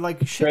GoPro, but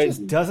like shit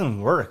just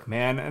doesn't work,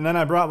 man. And then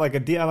I brought like a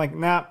D. I'm like,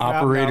 nah.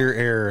 Operator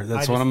error.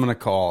 That's what I'm going to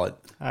call it.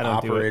 I don't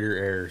Operator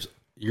errors.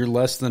 You're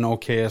less than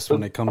okayest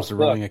when it comes to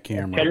running a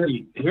camera.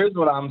 Here's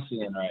what I'm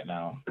seeing right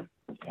now.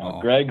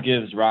 Greg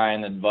gives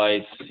Ryan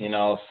advice,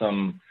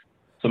 some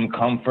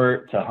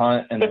comfort to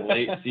hunt in the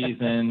late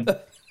season,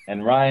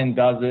 and Ryan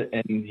does it,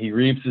 and he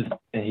reaps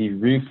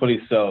what he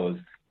sows.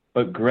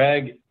 But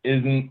Greg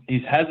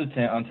he's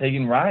hesitant on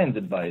taking Ryan's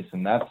advice,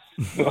 and that's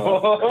that's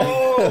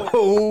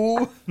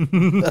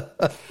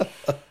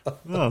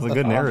a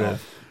good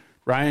narrative.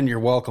 Ryan, you're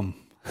welcome.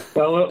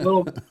 Well, a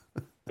little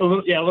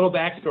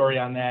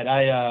backstory on that.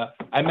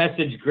 I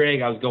messaged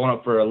Greg. I was going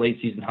up for a late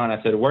season hunt.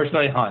 I said, where should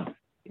I hunt?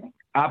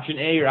 Option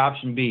A or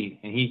option B?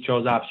 And he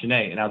chose option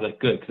A. And I was like,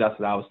 good, because that's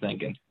what I was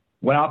thinking.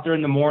 Went out there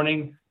in the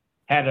morning,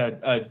 had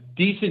a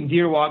decent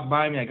deer walk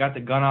by me. I got the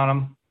gun on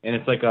him, and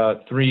it's like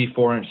a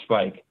 3-4 inch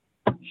spike.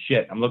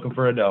 Shit, I'm looking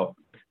for a doe.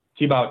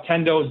 See about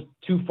 10 does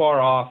too far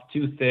off,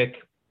 too thick.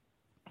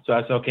 So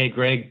I said, okay,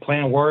 Greg,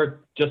 plan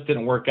work, just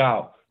didn't work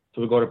out.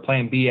 So we go to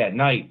plan B at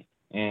night,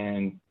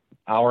 and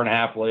hour and a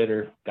half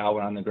later, got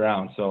one on the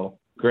ground. So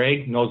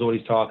Greg knows what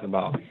he's talking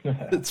about.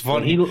 It's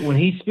funny. When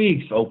he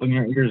speaks, open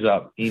your ears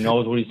up. He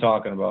knows what he's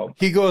talking about.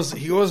 He goes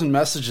and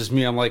messages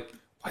me. I'm like,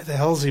 why the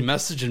hell is he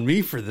messaging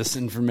me for this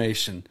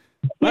information?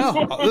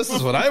 Well, this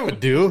is what I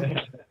would do.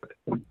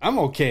 I'm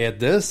okay at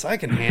this. I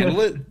can handle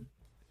it.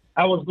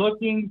 I was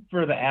looking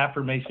for the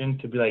affirmation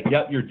to be like,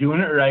 yep, you're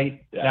doing it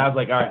right. Yeah. And I was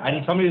like, all right, I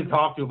need somebody to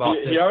talk to about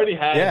this. He already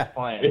had his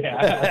plan.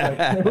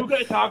 Yeah. Like, who can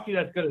I talk to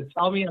that's going to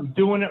tell me I'm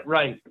doing it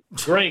right?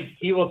 Great.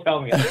 He will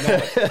tell me.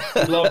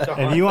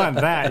 If you want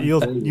that, you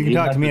can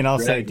talk to me and I'll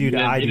say, dude,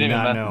 I do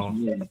not know.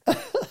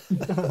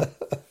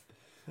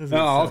 No,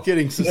 all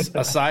kidding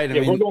aside.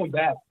 We're going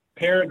back.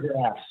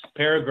 Paragraphs.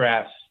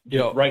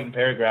 Writing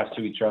paragraphs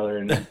to each other.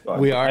 And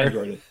we are. I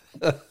enjoyed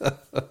it.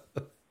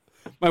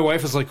 My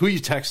wife is like, who are you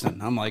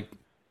texting? I'm like,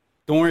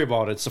 don't worry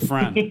about it. It's a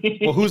friend.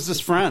 Well, who's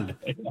this friend?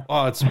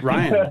 Oh, it's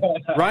Ryan.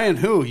 Ryan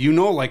who?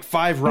 Like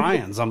 5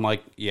 Ryans. I'm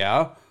like,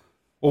 yeah.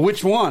 Well,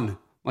 which one? I'm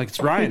like, it's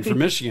Ryan from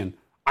Michigan.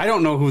 I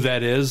don't know who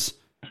that is.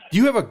 Do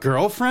you have a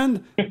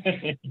girlfriend?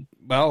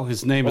 Well,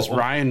 his name is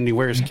Ryan and he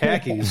wears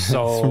khakis.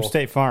 So he's from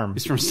State Farm.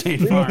 He's from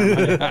State Farm.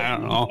 I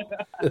don't know.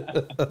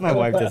 My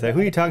wife does that. Who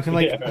are you talking to? I'm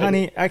like,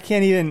 honey, I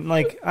can't even,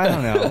 I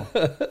don't know.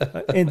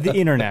 The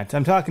internet.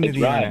 I'm talking to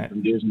the Ryan internet.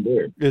 From Deers and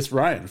Beers. It's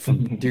Ryan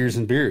from Deers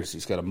and Beers.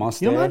 He's got a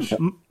mustache.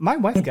 My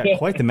wife's got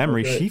quite the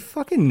memory. She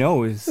fucking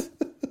knows.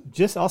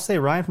 I'll say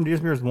Ryan from Deers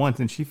and Beers once,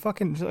 and she's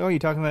like, oh, you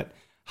talking about,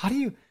 how do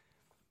you,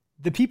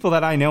 the people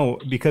that I know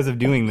because of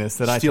doing this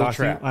that Steel I talk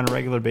trap. to on a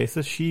regular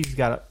basis, she's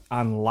got it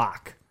on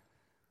lock.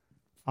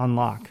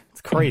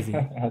 It's crazy.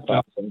 That's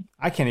awesome.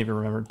 I can't even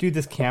remember. Dude,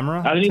 this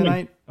camera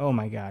tonight, oh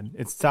my God.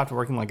 It stopped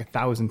working like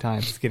 1,000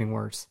 times. It's getting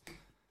worse.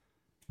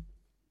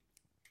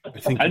 I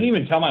didn't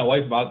even tell my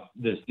wife about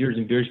this Deers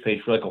and Beers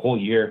page for like a whole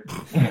year.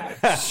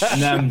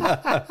 And then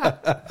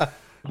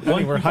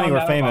Honey, we're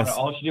famous.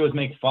 All she did was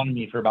make fun of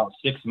me for about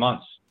 6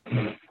 months.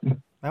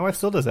 My wife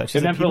still does that.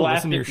 She's And then like, for the people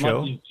last listen to your 6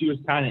 show. months, she was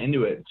kind of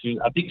into it.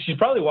 I think she's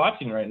probably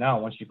watching right now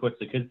once she puts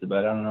the kids to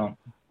bed. I don't know.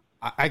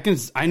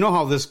 I know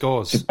how this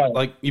goes.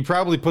 Like, you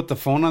probably put the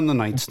phone on the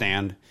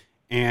nightstand,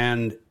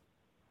 and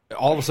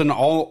all of a sudden,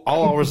 all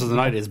hours of the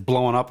night is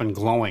blowing up and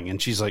glowing, and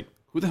she's like,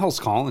 "Who the hell's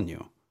calling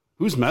you?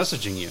 Who's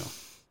messaging you?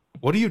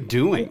 What are you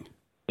doing?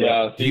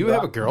 Yeah. Do you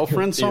have a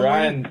girlfriend somewhere?"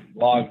 Ryan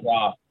logs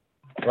off.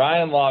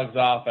 Ryan logs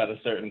off at a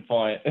certain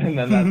point, and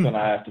then that's when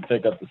I have to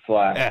pick up the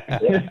slack.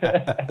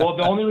 Well,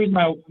 the only reason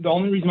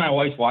my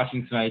wife's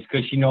watching tonight is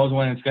because she knows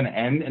when it's going to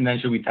end, and then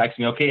she'll be texting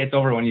me, "Okay, it's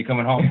over. When you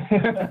coming home?"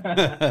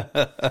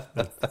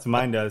 That's what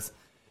mine does.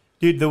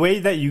 Dude, the way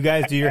that you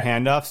guys do your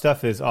handoff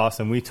stuff is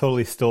awesome. We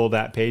totally stole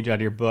that page out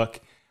of your book,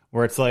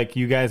 where it's like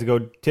you guys go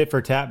tit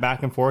for tat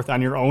back and forth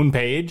on your own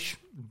page.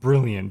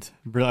 Brilliant.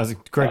 I was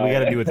like, Craig, we got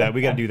to do with that.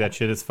 We got to do that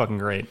shit. It's fucking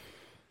great.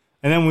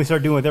 And then we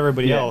start doing it with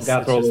everybody else.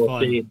 It's just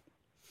fun.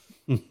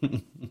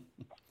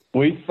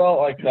 We felt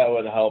like that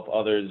would help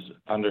others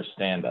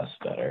understand us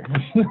better.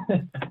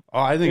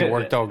 I think it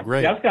worked out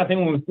great. Yeah, I was kind of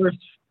thinking when we first,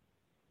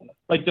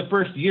 like the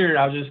first year,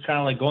 I was just kind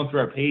of like going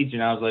through our page,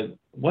 and I was like,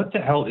 what the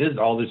hell is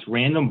all this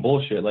random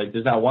bullshit? Like,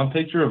 there's not one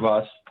picture of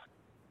us.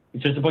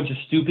 It's just a bunch of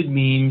stupid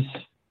memes,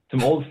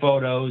 some old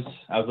photos.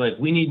 I was like,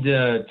 we need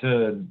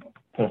to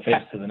Put a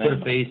face to the name.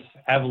 Put a face,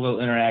 have a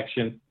little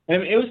interaction.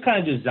 And it was kind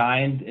of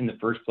designed in the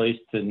first place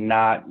to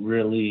not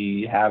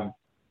really have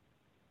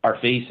our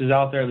faces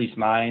out there, at least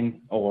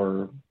mine,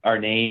 or our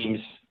names.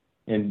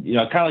 And, you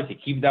know, I kind of like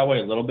to keep it that way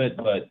a little bit,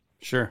 but,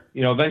 Sure.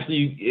 you know,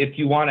 eventually if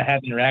you want to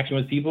have interaction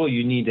with people,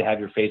 you need to have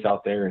your face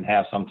out there and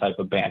have some type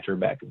of banter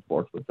back and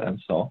forth with them.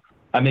 So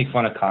I make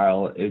fun of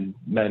Kyle as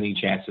many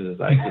chances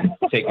as I can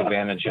take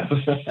advantage of.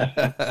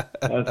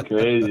 That's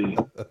crazy.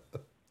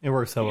 It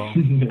works so well.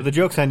 But the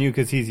joke's on you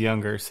because he's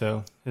younger,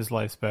 so his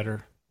life's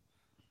better.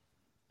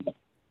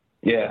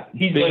 Yeah.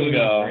 He's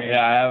Bingo.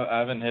 Yeah, I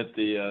haven't hit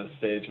the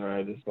stage where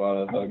I just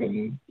want to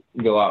fucking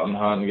go out and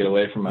hunt and get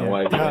away from my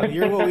wife.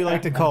 You're what we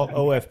like to call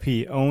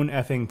OFP, own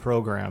effing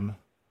program.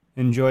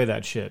 Enjoy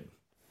that shit.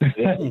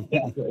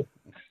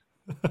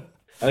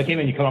 I came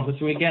in, you come up this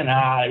weekend?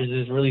 There's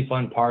this really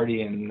fun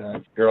party, and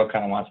the girl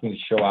kind of wants me to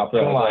show up.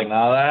 Come on,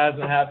 now that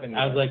hasn't happened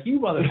yet. I was like, you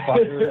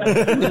motherfucker. Are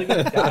you really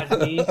going to dodge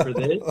me for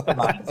this? Come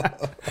on.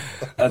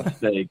 That's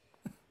fake.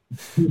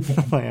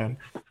 Man,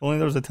 if only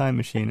there was a time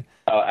machine.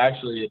 Oh,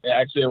 actually,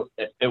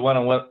 it went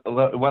a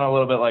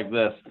little bit like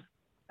this.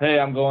 Hey,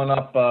 I'm going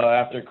up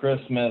after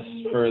Christmas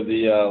for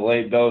the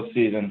late doe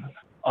season.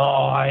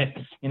 Oh, I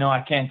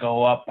can't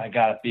go up. I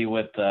gotta be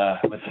with the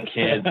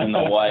kids and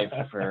the wife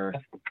for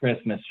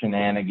Christmas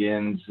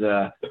shenanigans.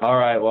 All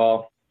right,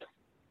 well,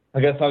 I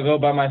guess I'll go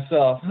by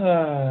myself.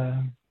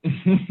 And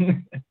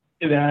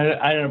then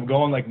I ended up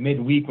going like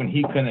midweek when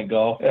he couldn't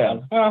go.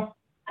 Yeah. Well,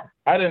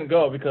 I didn't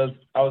go because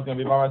I was gonna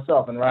be by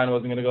myself, and Ryan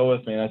wasn't gonna go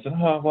with me. And I said,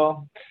 oh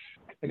well,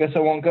 I guess I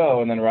won't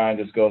go. And then Ryan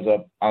just goes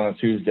up on a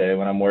Tuesday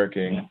when I'm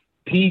working.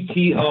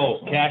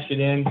 PTO, cash it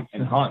in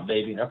and hunt,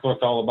 baby. That's what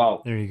it's all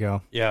about. There you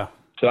go. Yeah.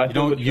 So you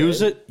don't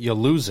use it, you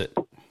lose it.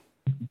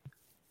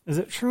 Is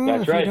it true?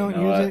 That's if right. you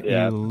don't use it,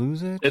 you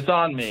lose it? It's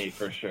on me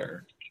for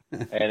sure.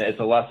 And it's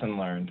a lesson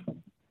learned.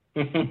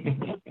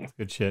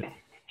 Good shit.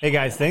 Hey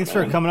guys, thanks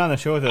for coming on the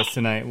show with us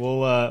tonight.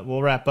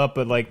 We'll wrap up,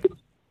 but like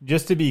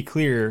just to be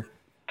clear,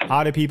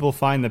 how do people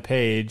find the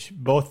page?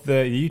 Both the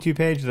YouTube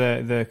page,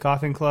 the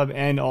Coffin Club,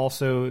 and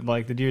also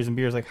like the Deers and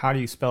Beers, like how do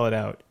you spell it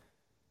out?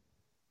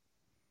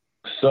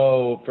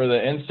 So for the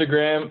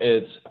Instagram,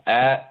 it's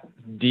at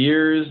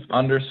Deers_N_beers.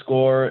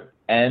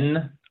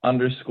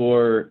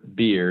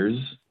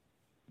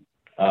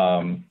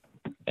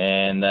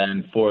 And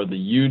then for the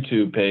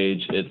YouTube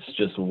page, it's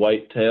just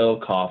Whitetail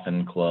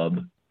Coffin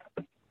Club.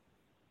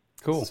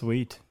 Cool.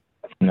 Sweet.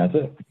 And that's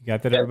it. You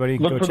got that, everybody?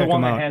 Look Go for check the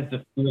one them that out. has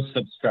the fewest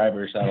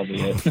subscribers. That'll be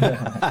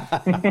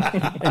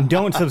it. And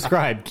don't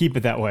subscribe. Keep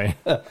it that way.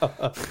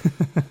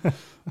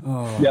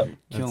 Yep.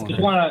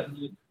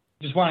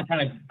 Just want to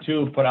kind of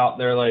too put out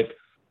there, like,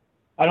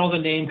 I know the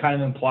name kind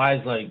of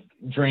implies like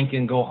drink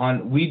and go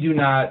hunt. We do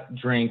not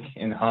drink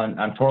and hunt.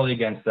 I'm totally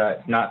against that.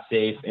 It's not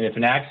safe. And if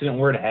an accident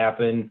were to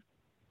happen,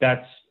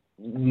 that's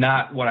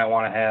not what I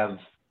want to have,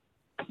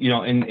 you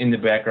know, in the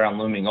background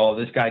looming. Oh,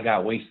 this guy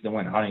got wasted and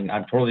went hunting.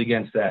 I'm totally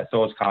against that.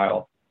 So is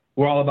Kyle.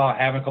 We're all about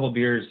having a couple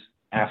beers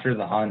after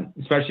the hunt,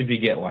 especially if you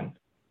get one.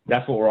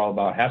 That's what we're all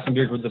about. Have some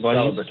beers with the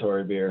buddies.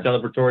 Celebratory beer.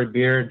 Celebratory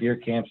beer, deer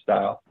camp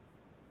style.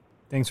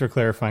 Thanks for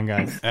clarifying,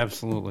 guys.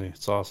 Absolutely.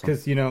 It's awesome.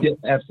 Because, you know, Yeah,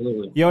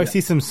 absolutely. you always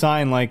see some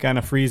sign like on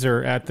a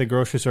freezer at the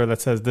grocery store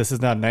that says this is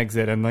not an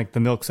exit, and like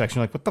the milk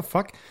section, like, what the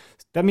fuck?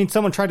 That means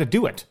someone tried to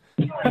do it.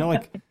 You know,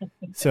 like,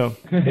 so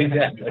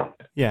Exactly.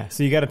 yeah,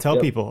 so you got to tell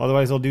people,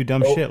 otherwise they'll do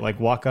dumb shit like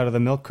walk out of the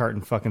milk carton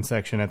fucking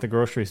section at the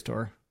grocery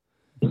store,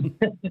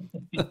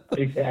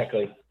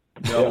 Exactly.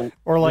 No,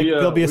 or like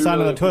there'll be a sign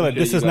on the toilet.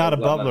 appreciate This you is not a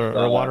guys letting bubbler us,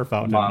 or a water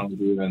fountain. come on with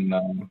you,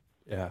 and,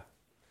 Yeah.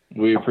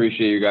 we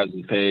appreciate you guys'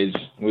 page.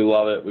 We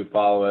love it. We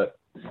follow it.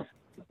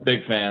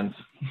 Big fans.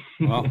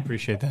 Well,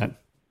 Appreciate that.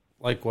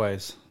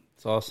 likewise.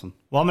 It's awesome.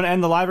 Well, I'm going to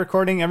end the live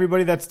recording.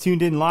 Everybody that's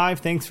tuned in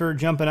live, thanks for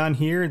jumping on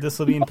here. This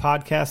will be in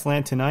podcast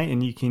land tonight,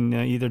 and you can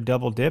either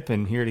double dip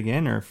and hear it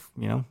again, or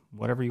you know,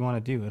 whatever you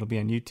want to do. It'll be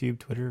on YouTube,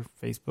 Twitter,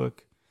 Facebook.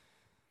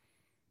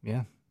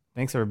 Yeah.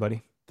 Thanks,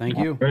 everybody. Thank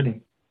you.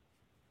 Ready.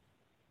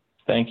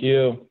 Thank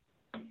you.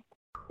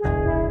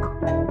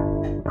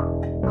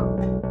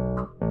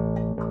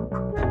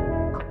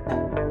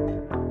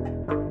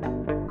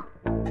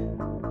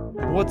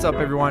 What's up,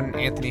 everyone?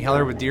 Anthony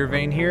Heller with Deer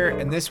Vein here,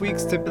 and this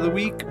week's tip of the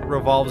week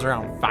revolves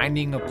around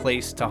finding a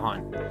place to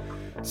hunt.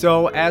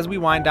 So as we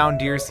wind down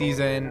deer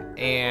season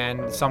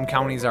and some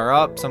counties are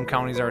up, some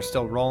counties are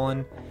still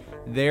rolling,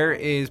 there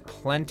is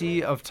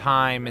plenty of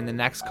time in the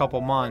next couple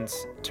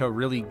months to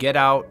really get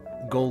out,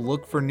 go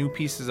look for new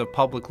pieces of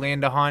public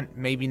land to hunt,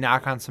 maybe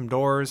knock on some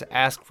doors,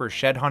 ask for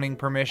shed hunting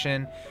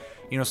permission.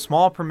 You know,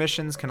 small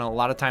permissions can a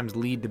lot of times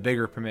lead to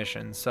bigger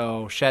permissions.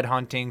 So shed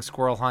hunting,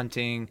 squirrel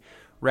hunting,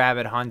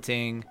 rabbit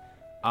hunting,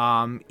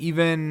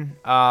 even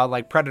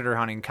like predator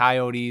hunting,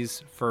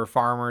 coyotes for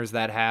farmers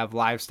that have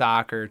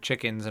livestock or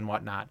chickens and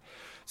whatnot.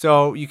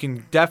 So you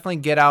can definitely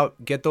get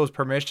out, get those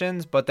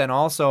permissions, but then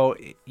also,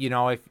 you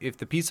know, if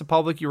the piece of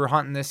public you were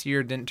hunting this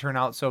year didn't turn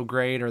out so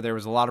great, or there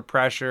was a lot of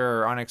pressure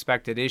or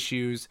unexpected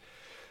issues,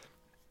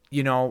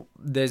 you know,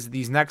 there's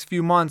these next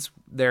few months,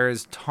 there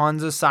is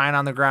tons of sign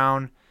on the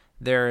ground.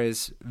 There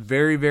is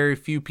very, very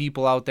few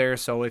people out there.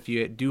 So if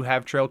you do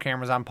have trail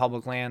cameras on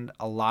public land,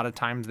 a lot of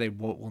times they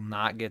will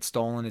not get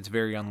stolen. It's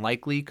very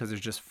unlikely because there's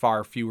just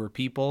far fewer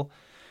people.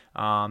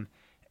 And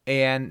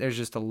there's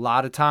just a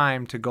lot of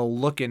time to go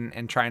looking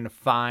and trying to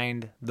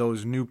find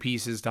those new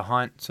pieces to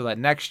hunt so that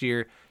next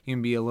year you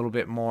can be a little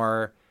bit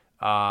more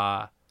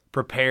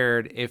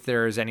prepared if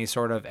there's any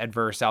sort of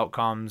adverse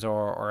outcomes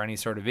or any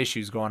sort of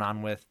issues going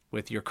on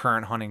with your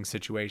current hunting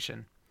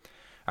situation.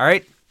 All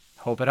right.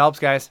 Hope it helps,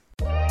 guys.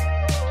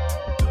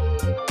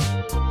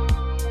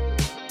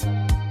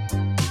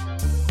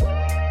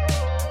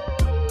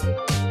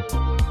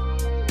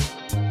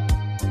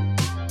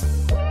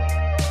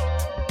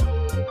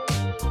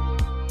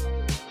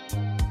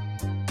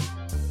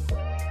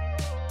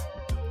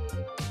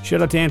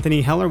 Shout out to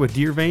Anthony Heller with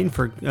Deer Vein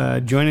for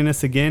joining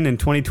us again in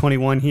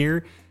 2021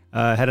 here.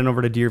 Head on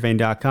over to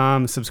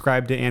deervein.com.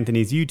 Subscribe to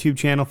Anthony's YouTube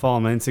channel. Follow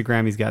him on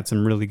Instagram. He's got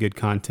some really good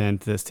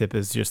content. This tip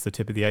is just the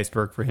tip of the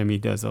iceberg for him. He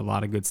does a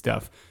lot of good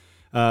stuff.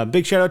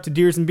 Big shout out to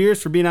Deers and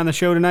Beers for being on the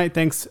show tonight.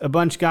 Thanks a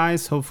bunch,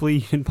 guys. Hopefully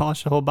you didn't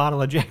polish a whole bottle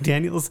of Jack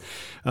Daniels.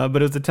 But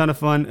it was a ton of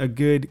fun. A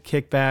good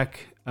kickback,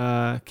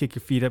 kick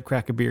your feet up,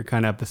 crack a beer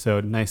kind of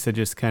episode. Nice to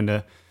just kind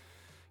of,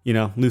 you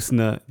know, loosen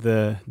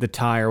the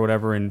tie or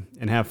whatever and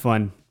have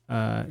fun.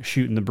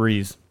 Shooting the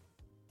breeze.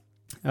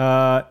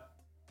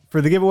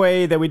 For the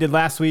giveaway that we did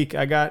last week,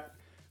 I got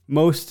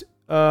most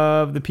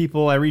of the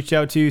people I reached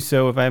out to.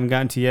 So if I haven't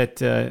gotten to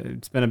yet,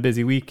 it's been a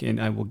busy week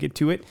and I will get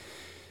to it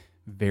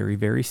very,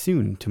 very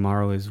soon.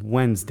 Tomorrow is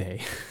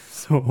Wednesday.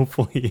 So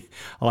hopefully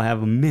I'll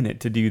have a minute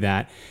to do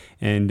that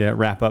and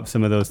wrap up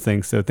some of those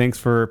things. So thanks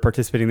for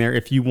participating there.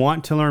 If you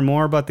want to learn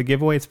more about the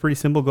giveaway, it's pretty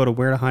simple. Go to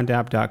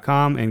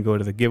wheretohuntapp.com and go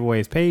to the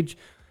giveaways page.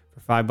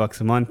 For $5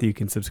 a month, you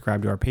can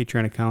subscribe to our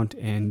Patreon account.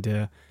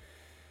 And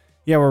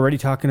we're already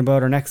talking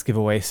about our next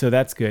giveaway, so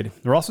that's good.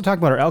 We're also talking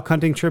about our elk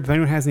hunting trip. If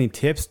anyone has any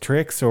tips,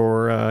 tricks,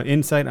 or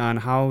insight on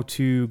how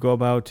to go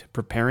about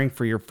preparing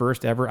for your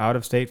first ever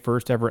out-of-state,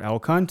 first ever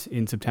elk hunt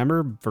in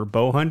September for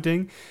bow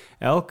hunting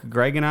elk,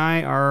 Greg and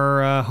I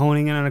are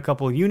honing in on a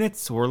couple of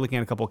units. We're looking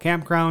at a couple of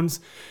campgrounds.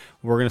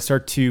 We're going to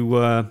start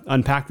to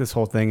unpack this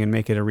whole thing and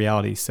make it a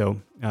reality.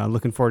 So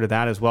looking forward to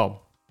that as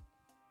well.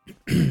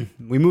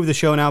 We moved the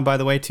show now, by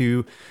the way,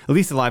 to at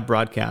least the live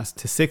broadcast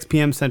to 6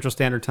 p.m. Central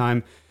Standard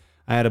Time.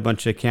 I had a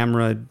bunch of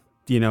camera,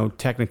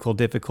 technical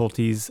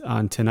difficulties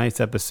on tonight's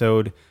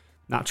episode.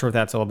 Not sure what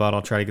that's all about.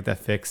 I'll try to get that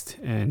fixed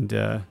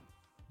and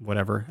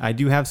whatever. I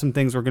do have some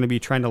things we're going to be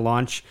trying to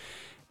launch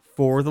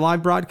for the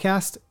live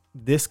broadcast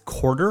this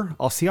quarter.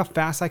 I'll see how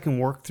fast I can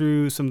work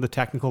through some of the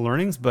technical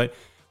learnings, but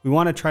we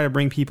want to try to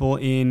bring people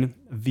in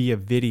via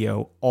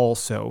video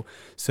also.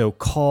 So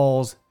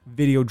calls,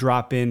 video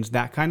drop-ins,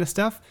 that kind of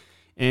stuff.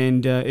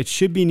 And it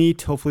should be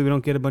neat. Hopefully we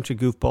don't get a bunch of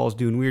goofballs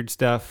doing weird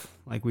stuff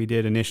like we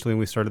did initially when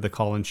we started the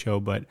call-in show.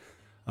 But,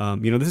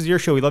 this is your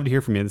show. We'd love to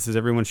hear from you. This is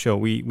everyone's show.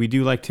 We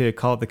do like to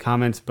call it the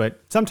comments,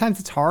 but sometimes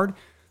it's hard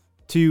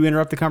to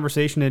interrupt the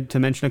conversation and to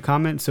mention a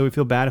comment. So we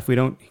feel bad if we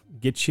don't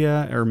get you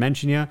or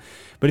mention you.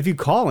 But if you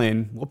call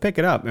in, we'll pick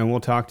it up and we'll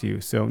talk to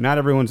you. So not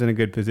everyone's in a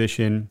good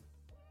position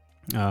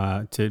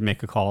to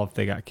make a call if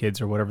they got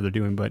kids or whatever they're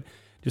doing. But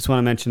just want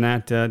to mention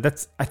that.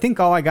 That's, I think,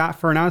 all I got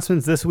for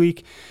announcements this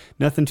week.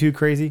 Nothing too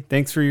crazy.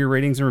 Thanks for your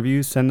ratings and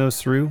reviews. Send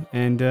those through.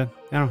 And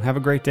have a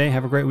great day.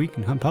 Have a great week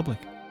and hunt public.